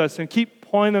with us and keep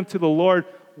pointing them to the Lord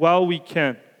while we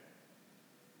can.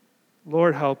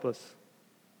 Lord, help us.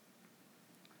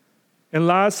 And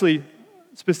lastly,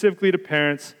 specifically to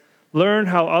parents, learn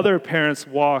how other parents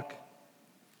walk.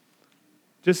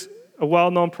 Just a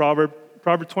well-known proverb,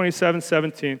 Proverb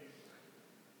 27:17.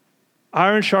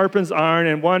 Iron sharpens iron,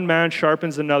 and one man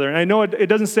sharpens another. And I know it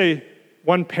doesn't say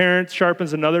one parent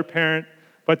sharpens another parent,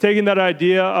 but taking that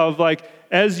idea of like,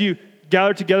 as you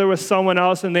gather together with someone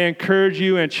else and they encourage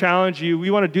you and challenge you,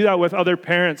 we want to do that with other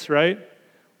parents, right?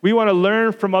 We want to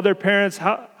learn from other parents.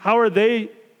 How are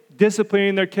they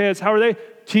disciplining their kids? How are they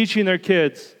teaching their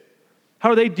kids?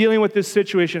 How are they dealing with this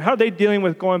situation? How are they dealing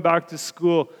with going back to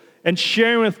school? and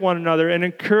sharing with one another and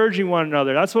encouraging one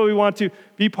another. That's what we want to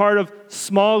be part of,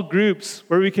 small groups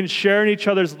where we can share in each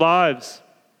other's lives.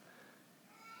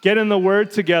 Get in the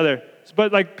Word together.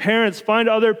 But like parents, find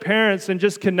other parents and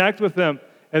just connect with them.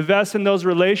 Invest in those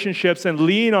relationships and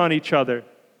lean on each other.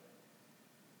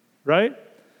 Right?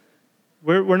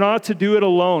 We're not to do it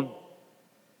alone.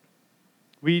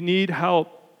 We need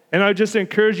help. And I just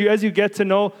encourage you, as you get to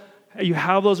know, you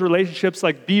have those relationships,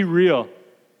 like be real.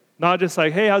 Not just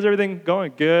like, hey, how's everything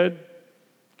going? Good.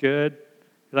 You're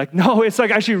like, no, it's like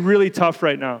actually really tough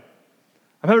right now.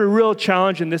 I'm having a real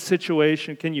challenge in this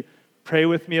situation. Can you pray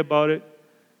with me about it? Do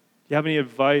you have any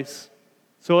advice?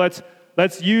 So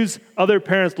let's use other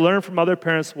parents, learn from other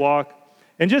parents' walk.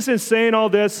 And just in saying all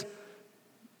this,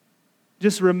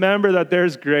 just remember that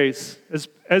there's grace.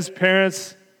 As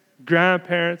parents,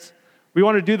 grandparents, we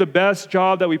want to do the best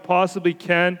job that we possibly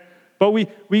can. But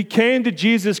we came to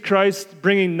Jesus Christ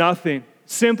bringing nothing,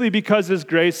 simply because of His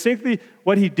grace, simply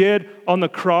what He did on the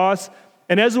cross.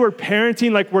 And as we're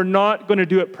parenting, like, we're not going to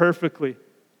do it perfectly.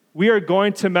 We are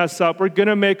going to mess up. We're going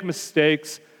to make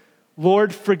mistakes.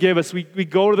 Lord, forgive us. We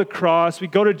go to the cross. We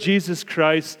go to Jesus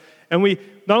Christ. And we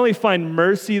not only find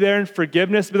mercy there and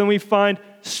forgiveness, but then we find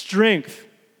strength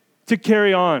to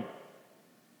carry on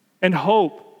and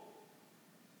hope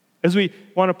as we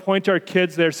want to point our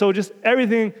kids there. So just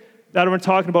everything that we're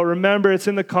talking about, remember, it's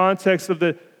in the context of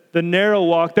the narrow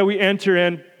walk that we enter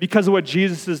in because of what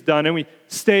Jesus has done, and we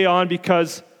stay on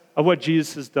because of what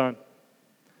Jesus has done.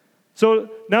 So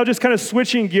now just kind of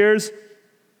switching gears,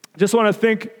 just want to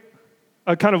think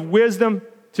a kind of wisdom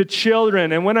to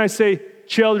children. And when I say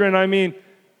children, I mean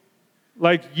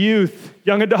like youth,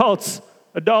 young adults.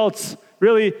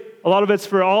 Really, a lot of it's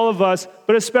for all of us,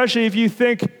 but especially if you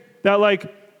think that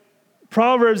like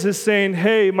Proverbs is saying,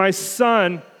 hey, my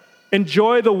son,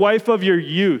 enjoy the wife of your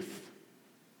youth.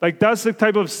 Like that's the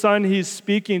type of son he's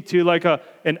speaking to, like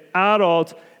an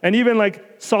adult. And even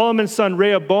like Solomon's son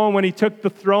Rehoboam, when he took the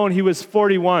throne, he was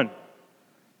 41.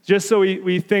 Just so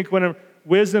we think when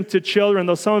wisdom to children,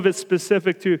 though some of it's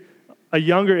specific to a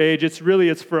younger age,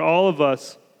 it's for all of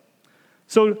us.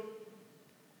 So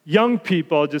young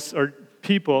people,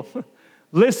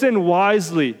 listen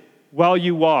wisely while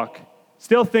you walk.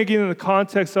 Still thinking in the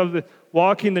context of the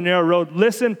walking the narrow road,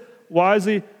 listen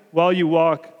wisely while you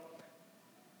walk.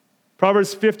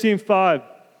 Proverbs 15:5,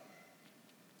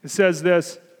 it says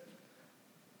this: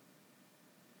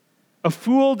 a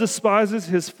fool despises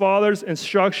his father's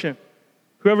instruction.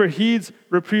 Whoever heeds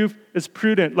reproof is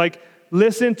prudent. Like,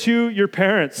 listen to your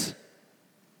parents.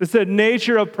 It's the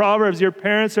nature of Proverbs. Your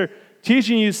parents are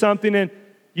teaching you something, and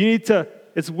you need to,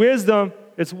 it's wisdom,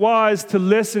 it's wise to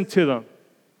listen to them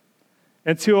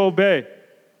and to obey,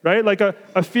 right? Like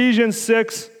Ephesians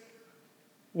 6,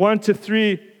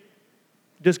 1-3,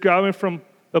 just grabbing from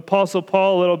the Apostle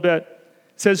Paul a little bit.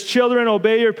 It says, children,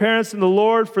 obey your parents in the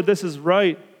Lord, for this is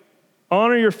right.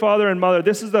 Honor your father and mother.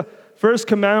 This is the first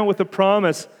commandment with a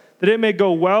promise, that it may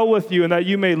go well with you and that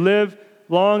you may live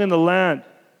long in the land.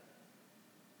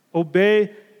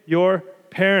 Obey your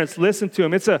parents. Listen to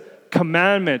them. It's a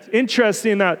commandment.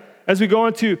 Interesting that as we go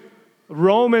into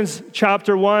Romans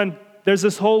chapter 1, there's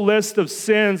this whole list of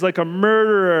sins, like a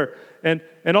murderer and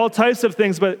all types of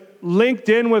things, but linked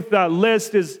in with that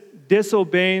list is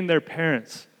disobeying their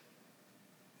parents.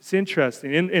 It's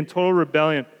interesting, in total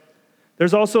rebellion.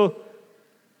 There's also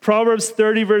Proverbs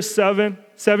 30, verse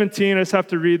 17. I just have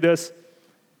to read this.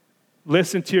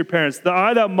 Listen to your parents. The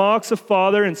eye that mocks a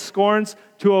father and scorns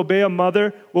to obey a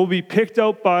mother will be picked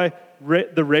out by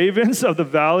the ravens of the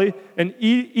valley and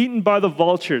eaten by the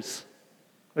vultures.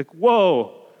 Like,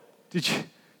 whoa. Did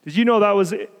you know that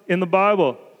was in the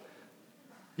Bible?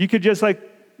 You could just have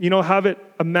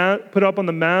it put up on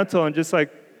the mantle and just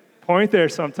point there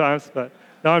sometimes, but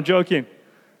no, I'm joking.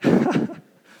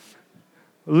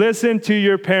 Listen to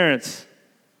your parents.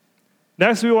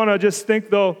 Next, we want to just think,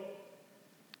 though,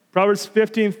 Proverbs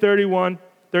 15, 31,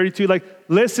 32,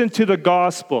 listen to the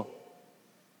gospel.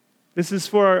 This is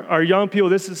for our young people.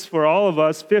 This is for all of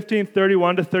us. 15,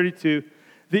 31-32.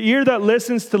 The ear that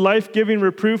listens to life-giving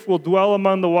reproof will dwell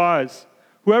among the wise.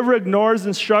 Whoever ignores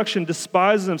instruction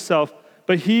despises himself,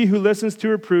 but he who listens to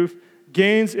reproof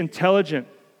gains intelligence.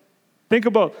 Think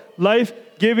about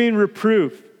life-giving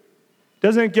reproof.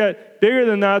 Doesn't get bigger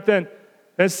than that than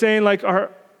saying our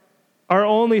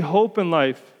only hope in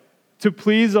life to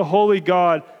please a holy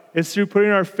God is through putting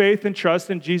our faith and trust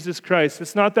in Jesus Christ.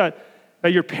 It's not that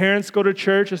your parents go to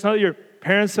church. It's not that your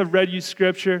parents have read you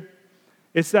scripture.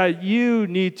 It's that you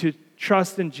need to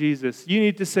trust in Jesus. You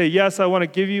need to say, yes, I want to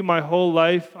give you my whole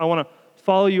life. I want to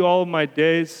follow you all of my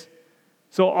days.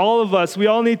 So all of us, we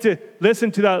all need to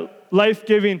listen to that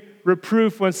life-giving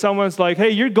reproof when someone's like, hey,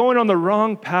 you're going on the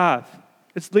wrong path.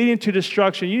 It's leading to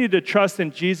destruction. You need to trust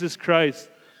in Jesus Christ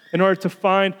in order to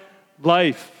find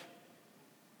life,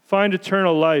 find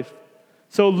eternal life.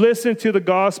 So listen to the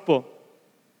gospel.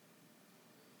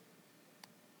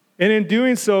 And in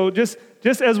doing so, just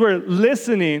as we're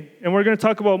listening, and we're going to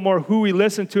talk about more who we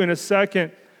listen to in a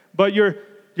second, but you're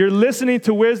listening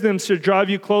to wisdom should drive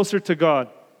you closer to God.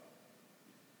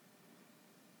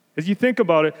 As you think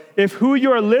about it, if who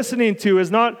you are listening to is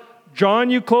not drawing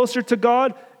you closer to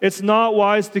God, it's not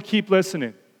wise to keep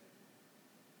listening.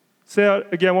 Say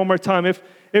that again one more time.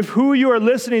 If who you are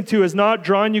listening to is not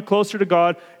drawing you closer to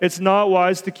God, it's not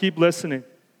wise to keep listening.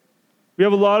 We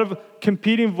have a lot of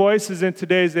competing voices in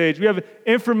today's age. We have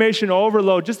information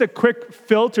overload, just a quick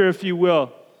filter, if you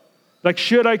will. Like,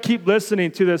 should I keep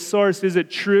listening to this source? Is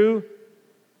it true?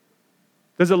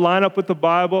 Does it line up with the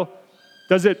Bible?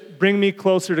 Does it bring me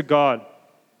closer to God?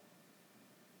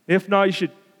 If not, you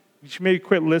should maybe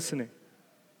quit listening.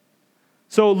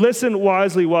 So listen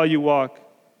wisely while you walk.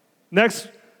 Next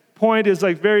point is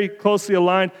like very closely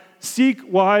aligned. Seek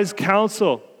wise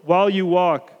counsel while you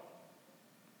walk.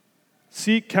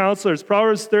 Seek counselors.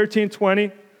 Proverbs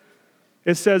 13:20,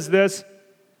 it says this,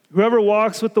 whoever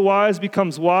walks with the wise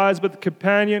becomes wise, but the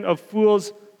companion of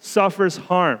fools suffers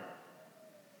harm.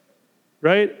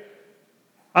 Right?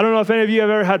 I don't know if any of you have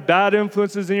ever had bad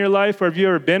influences in your life or if you've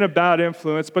ever been a bad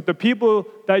influence, but the people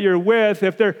that you're with,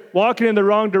 if they're walking in the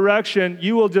wrong direction,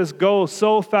 you will just go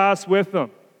so fast with them.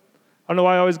 I don't know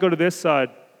why I always go to this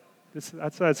side.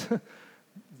 That side's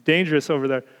dangerous over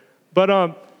there.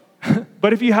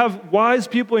 But if you have wise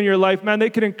people in your life, man, they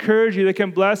can encourage you, they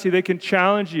can bless you, they can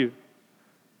challenge you,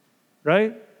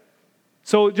 right?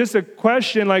 So just a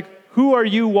question, like, who are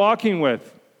you walking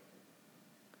with?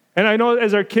 And I know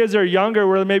as our kids are younger,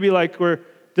 we're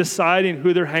deciding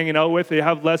who they're hanging out with. They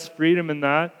have less freedom in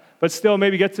that. But still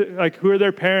maybe get to, like, who are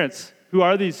their parents? Who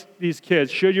are these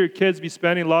kids? Should your kids be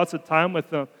spending lots of time with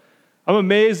them? I'm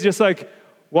amazed just like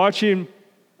watching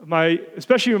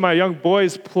especially my young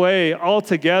boys play all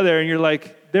together, and you're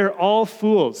like, they're all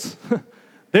fools.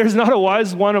 There's not a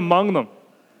wise one among them.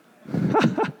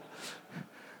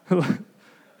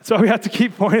 So we have to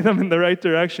keep pointing them in the right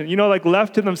direction. You know, like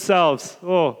left to themselves,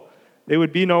 they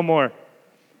would be no more.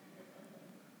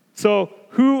 So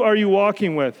who are you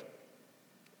walking with?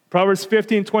 Proverbs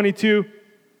 15:22,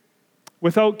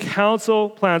 without counsel,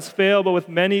 plans fail, but with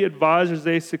many advisors,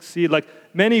 they succeed. Like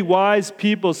many wise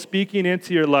people speaking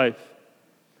into your life.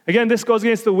 Again, this goes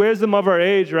against the wisdom of our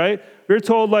age, right? We're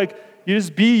told, like, you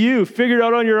just be you, figure it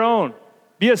out on your own.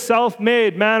 Be a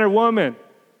self-made man or woman.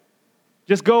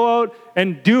 Just go out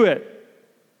and do it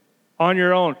on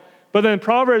your own. But then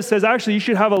Proverbs says, actually, you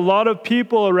should have a lot of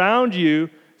people around you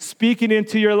speaking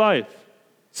into your life,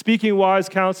 speaking wise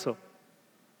counsel.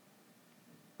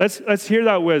 Let's hear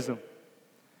that wisdom.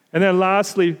 And then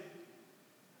lastly,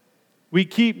 we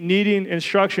keep needing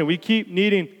instruction. We keep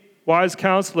needing wise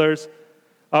counselors.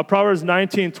 Proverbs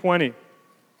 19:20.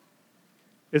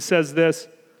 It says this,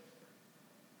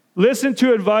 listen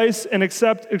to advice and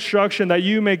accept instruction that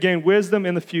you may gain wisdom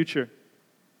in the future.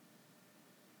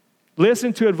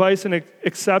 Listen to advice and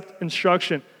accept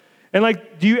instruction. And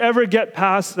like, do you ever get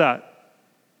past that?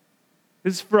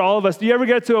 This is for all of us. Do you ever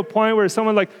get to a point where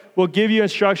someone like will give you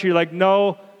instruction, you're like,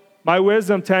 no, my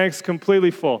wisdom tank's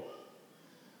completely full.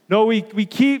 No, we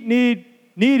keep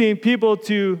needing people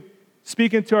to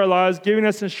speak into our lives, giving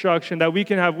us instruction that we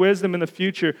can have wisdom in the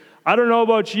future. I don't know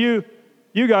about you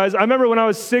guys. I remember when I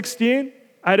was 16,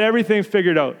 I had everything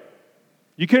figured out.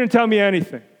 You couldn't tell me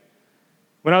anything.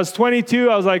 When I was 22,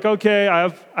 I was like, okay,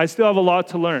 I still have a lot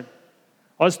to learn.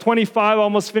 I was 25,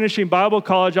 almost finishing Bible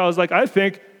college. I was like, I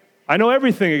think I know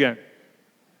everything again.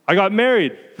 I got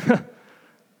married.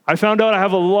 I found out I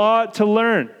have a lot to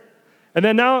learn. And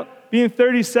then now, being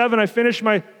 37, I finished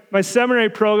my seminary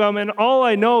program, and all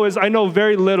I know is I know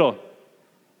very little.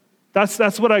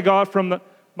 That's what I got from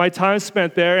my time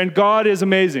spent there, and God is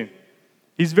amazing.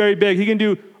 He's very big. He can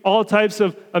do all types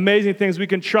of amazing things. We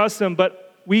can trust Him,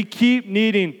 but we keep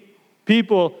needing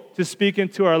people to speak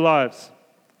into our lives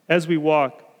as we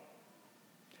walk.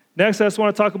 Next, I just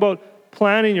want to talk about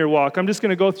planning your walk. I'm just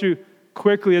going to go through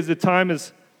quickly as the time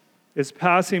is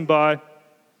passing by.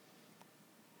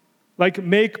 Like,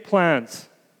 make plans.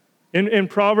 In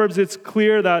Proverbs, it's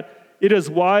clear that it is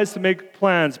wise to make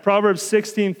plans. Proverbs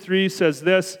 16:3 says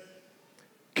this,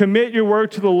 commit your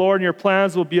work to the Lord and your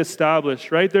plans will be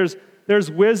established, right?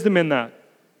 There's wisdom in that.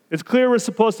 It's clear we're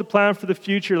supposed to plan for the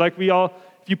future, like if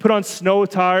you put on snow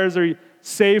tires or you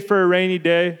save for a rainy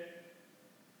day.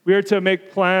 We are to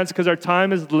make plans because our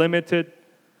time is limited.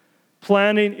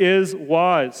 Planning is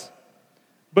wise.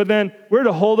 but then we're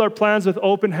to hold our plans with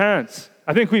open hands.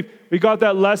 I think we got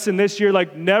that lesson this year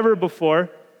like never before.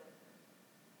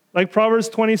 Like Proverbs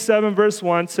 27 verse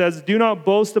 1 says, "Do not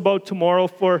boast about tomorrow,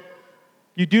 for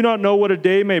you do not know what a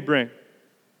day may bring."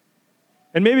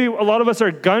 And maybe a lot of us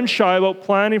are gun shy about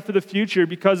planning for the future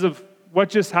because of what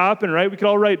just happened, right? We could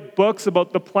all write books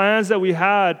about the plans that we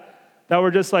had that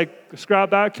were just like,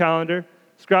 scrap that calendar,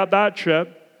 scrap that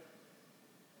trip.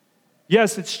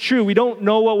 Yes, it's true. We don't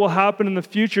know what will happen in the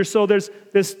future. So there's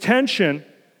this tension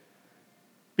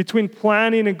between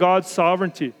planning and God's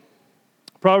sovereignty.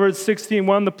 Proverbs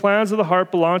 16:1, "The plans of the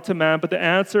heart belong to man, but the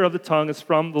answer of the tongue is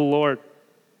from the Lord."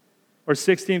 Or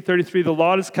 16:33, "The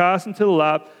lot is cast into the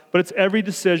lap, but its every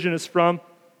decision is from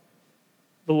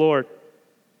the Lord."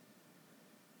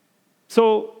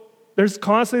 So there's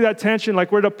constantly that tension,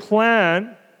 like we're to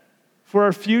plan for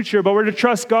our future, but we're to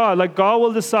trust God. Like God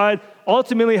will decide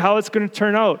ultimately how it's going to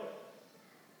turn out.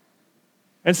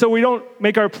 And so we don't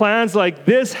make our plans like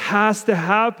this has to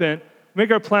happen. We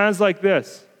make our plans like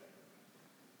this.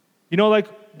 You know,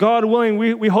 like God willing,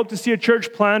 we hope to see a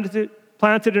church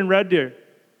planted in Red Deer.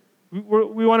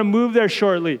 We want to move there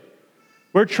shortly.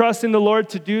 We're trusting the Lord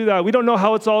to do that. We don't know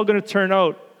how it's all going to turn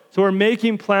out. So we're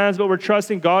making plans, but we're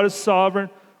trusting God is sovereign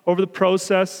over the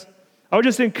process. I would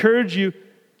just encourage you,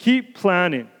 keep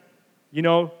planning. You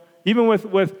know, even with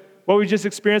what we just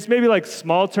experienced, maybe like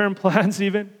small-term plans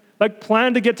even. Like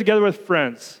plan to get together with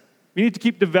friends. We need to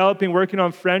keep developing, working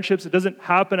on friendships. It doesn't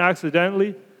happen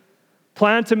accidentally.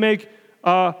 Plan to make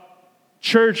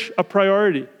church a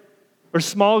priority. Or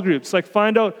small groups. Like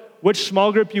find out which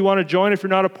small group you want to join if you're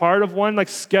not a part of one. Like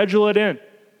schedule it in.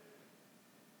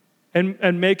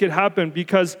 And make it happen,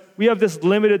 because we have this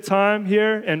limited time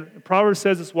here, and Proverbs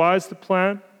says it's wise to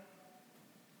plan.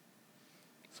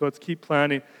 So let's keep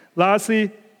planning.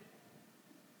 Lastly,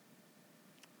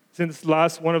 since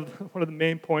last one of the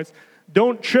main points,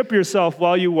 don't trip yourself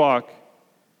while you walk.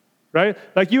 Right?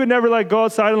 Like you would never like go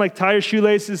outside and like tie your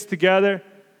shoelaces together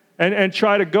and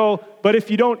try to go. But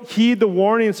if you don't heed the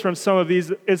warnings from some of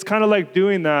these, it's kind of like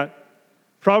doing that.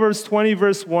 Proverbs 20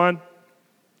 verse 1,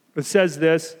 it says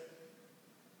this: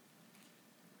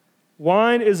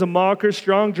 "Wine is a mocker,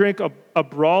 strong drink a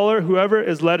brawler. Whoever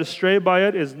is led astray by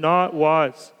it is not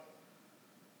wise."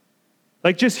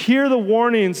 Like just hear the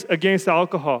warnings against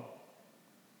alcohol.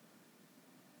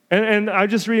 And I'm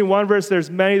just reading one verse. There's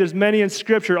many in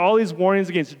Scripture. All these warnings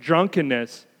against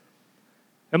drunkenness.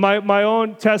 And my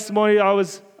own testimony, I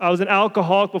was an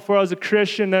alcoholic before I was a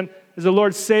Christian. And as the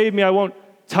Lord saved me, I won't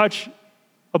touch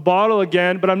a bottle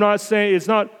again. But I'm not saying it's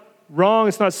not wrong.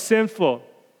 It's not sinful.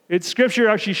 Scripture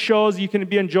actually shows you can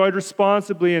be enjoyed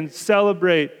responsibly and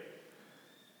celebrate.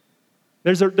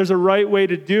 There's a right way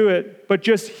to do it, but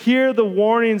just hear the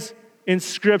warnings in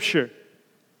Scripture.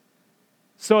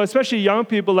 So especially young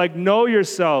people, like know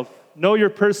yourself, know your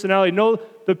personality, know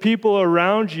the people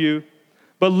around you,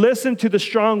 but listen to the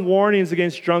strong warnings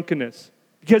against drunkenness.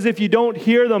 Because if you don't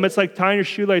hear them, it's like tying your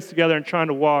shoelace together and trying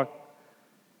to walk.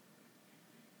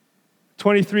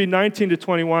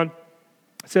 23:19-21.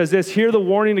 It says this: "Hear the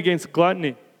warning against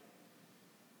gluttony.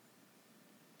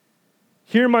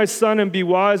 Hear, my son, and be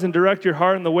wise, and direct your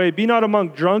heart in the way. Be not among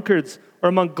drunkards or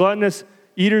among gluttonous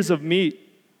eaters of meat.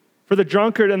 For the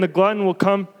drunkard and the glutton will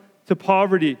come to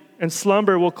poverty, and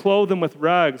slumber will clothe them with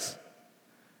rags."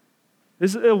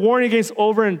 This is a warning against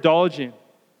overindulging,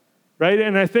 right?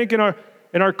 And I think in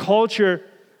our culture,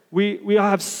 we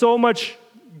have so much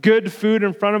good food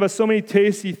in front of us, so many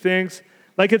tasty things.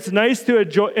 Like it's nice to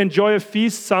enjoy a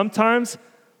feast sometimes,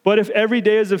 but if every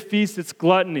day is a feast, it's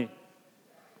gluttony.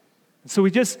 So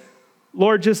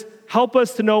Lord, just help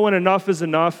us to know when enough is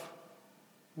enough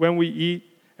when we eat.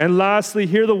 And lastly,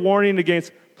 hear the warning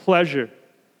against pleasure.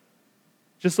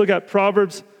 Just look at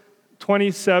Proverbs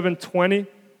 27:20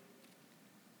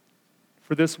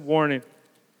 for this warning.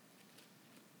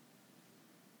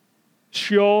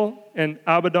 "Sheol and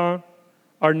Abaddon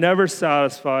are never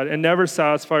satisfied, and never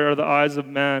satisfied are the eyes of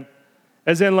man."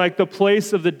 As in like the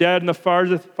place of the dead and the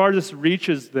farthest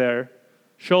reaches there.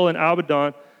 Sheol and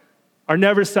Abaddon are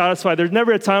never satisfied. There's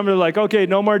never a time where they're like, okay,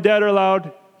 no more dead are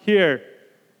allowed here.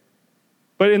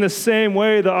 But in the same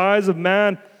way, the eyes of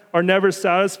man are never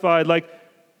satisfied. Like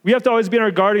we have to always be on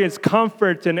our guard against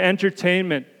comfort and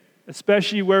entertainment,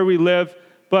 especially where we live.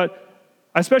 But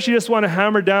I especially just want to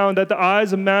hammer down that the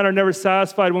eyes of man are never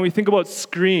satisfied when we think about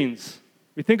screens.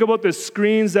 We think about the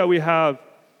screens that we have,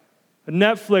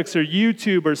 Netflix or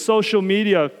YouTube or social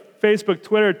media, Facebook,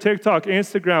 Twitter, TikTok,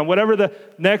 Instagram, whatever the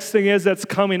next thing is that's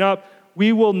coming up.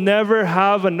 We will never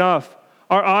have enough.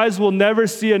 Our eyes will never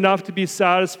see enough to be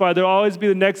satisfied. There'll always be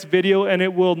the next video, and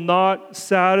it will not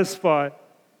satisfy.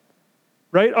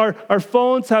 right? Our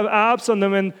phones have apps on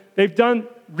them, and they've done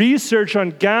research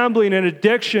on gambling and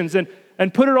addictions and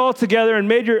put it all together and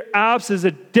made your apps as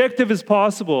addictive as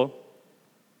possible.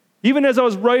 Even as I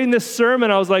was writing this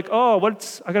sermon, I was like, I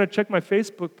got to check my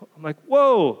Facebook. I'm like,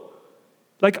 whoa.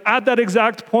 Like at that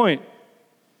exact point.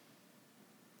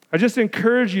 I just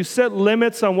encourage you, set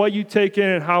limits on what you take in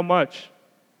and how much.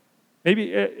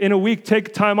 Maybe in a week,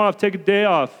 take time off, take a day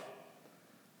off.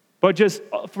 But just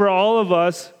for all of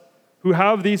us who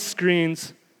have these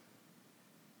screens,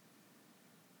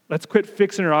 let's quit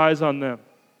fixing our eyes on them.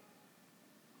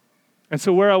 And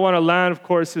so where I want to land, of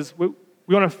course, is we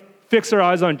want to fix our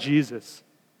eyes on Jesus.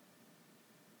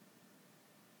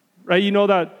 Right? You know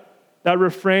that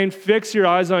refrain, fix your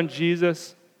eyes on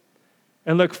Jesus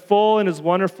and look full in his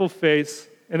wonderful face,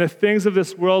 and the things of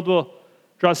this world will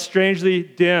draw strangely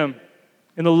dim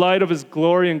in the light of his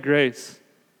glory and grace.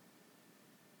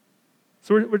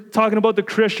 So we're talking about the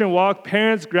Christian walk,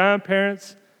 parents,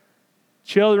 grandparents,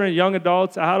 children, young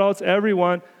adults,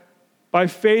 everyone. By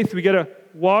faith, we get to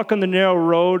walk on the narrow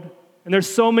road, and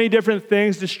there's so many different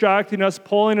things distracting us,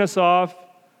 pulling us off,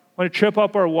 want to trip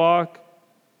up our walk.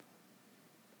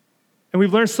 And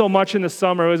we've learned so much in the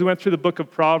summer as we went through the book of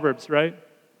Proverbs, right?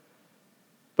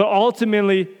 But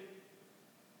ultimately,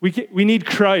 we need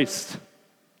Christ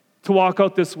to walk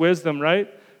out this wisdom, right?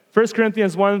 1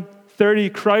 Corinthians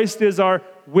 1:30, Christ is our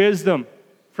wisdom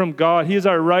from God. He is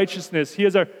our righteousness. He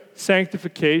is our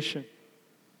sanctification.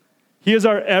 He is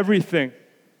our everything.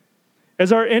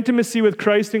 As our intimacy with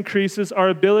Christ increases, our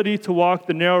ability to walk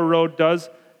the narrow road does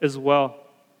as well.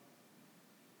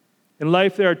 In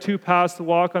life, there are two paths to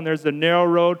walk on. There's the narrow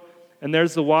road, and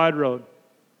there's the wide road.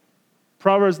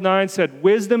 Proverbs 9 said,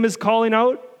 wisdom is calling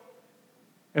out,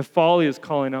 and folly is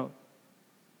calling out.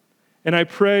 And I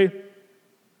pray,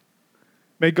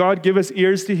 may God give us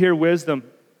ears to hear wisdom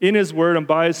in his word and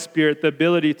by his Spirit, the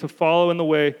ability to follow in the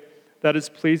way that is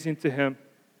pleasing to him.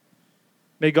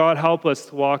 May God help us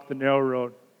to walk the narrow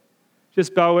road.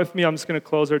 Just bow with me. I'm just going to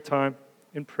close our time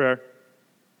in prayer.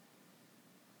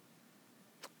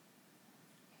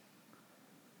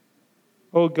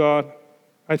 Oh God,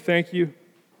 I thank you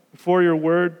for your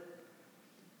word.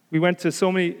 We went to so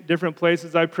many different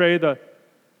places. I pray the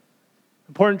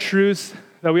important truths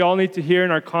that we all need to hear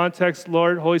in our context,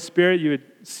 Lord, Holy Spirit, you would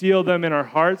seal them in our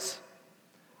hearts.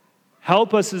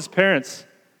 Help us as parents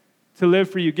to live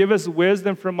for you. Give us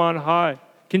wisdom from on high.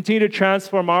 Continue to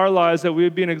transform our lives that we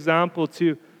would be an example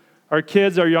to our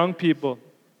kids, our young people.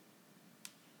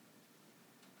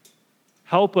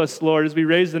 Help us, Lord, as we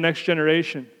raise the next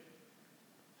generation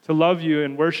to love you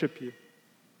and worship you.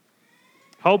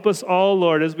 Help us all,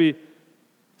 Lord, as we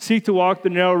seek to walk the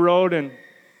narrow road in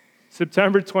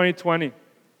September 2020.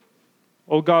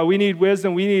 Oh God, we need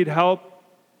wisdom. We need help.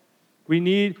 We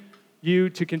need you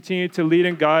to continue to lead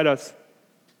and guide us.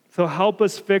 So help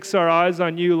us fix our eyes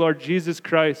on you, Lord Jesus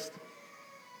Christ.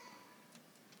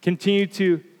 Continue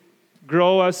to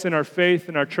grow us in our faith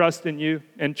and our trust in you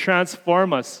and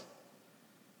transform us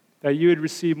that you would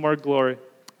receive more glory.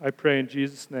 I pray in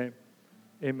Jesus' name.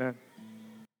 Amen.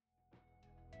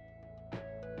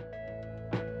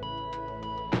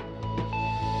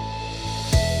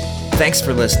 Thanks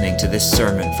for listening to this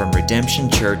sermon from Redemption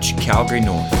Church, Calgary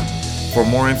North. For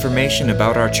more information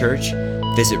about our church,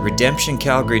 visit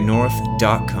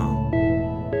redemptioncalgarynorth.com.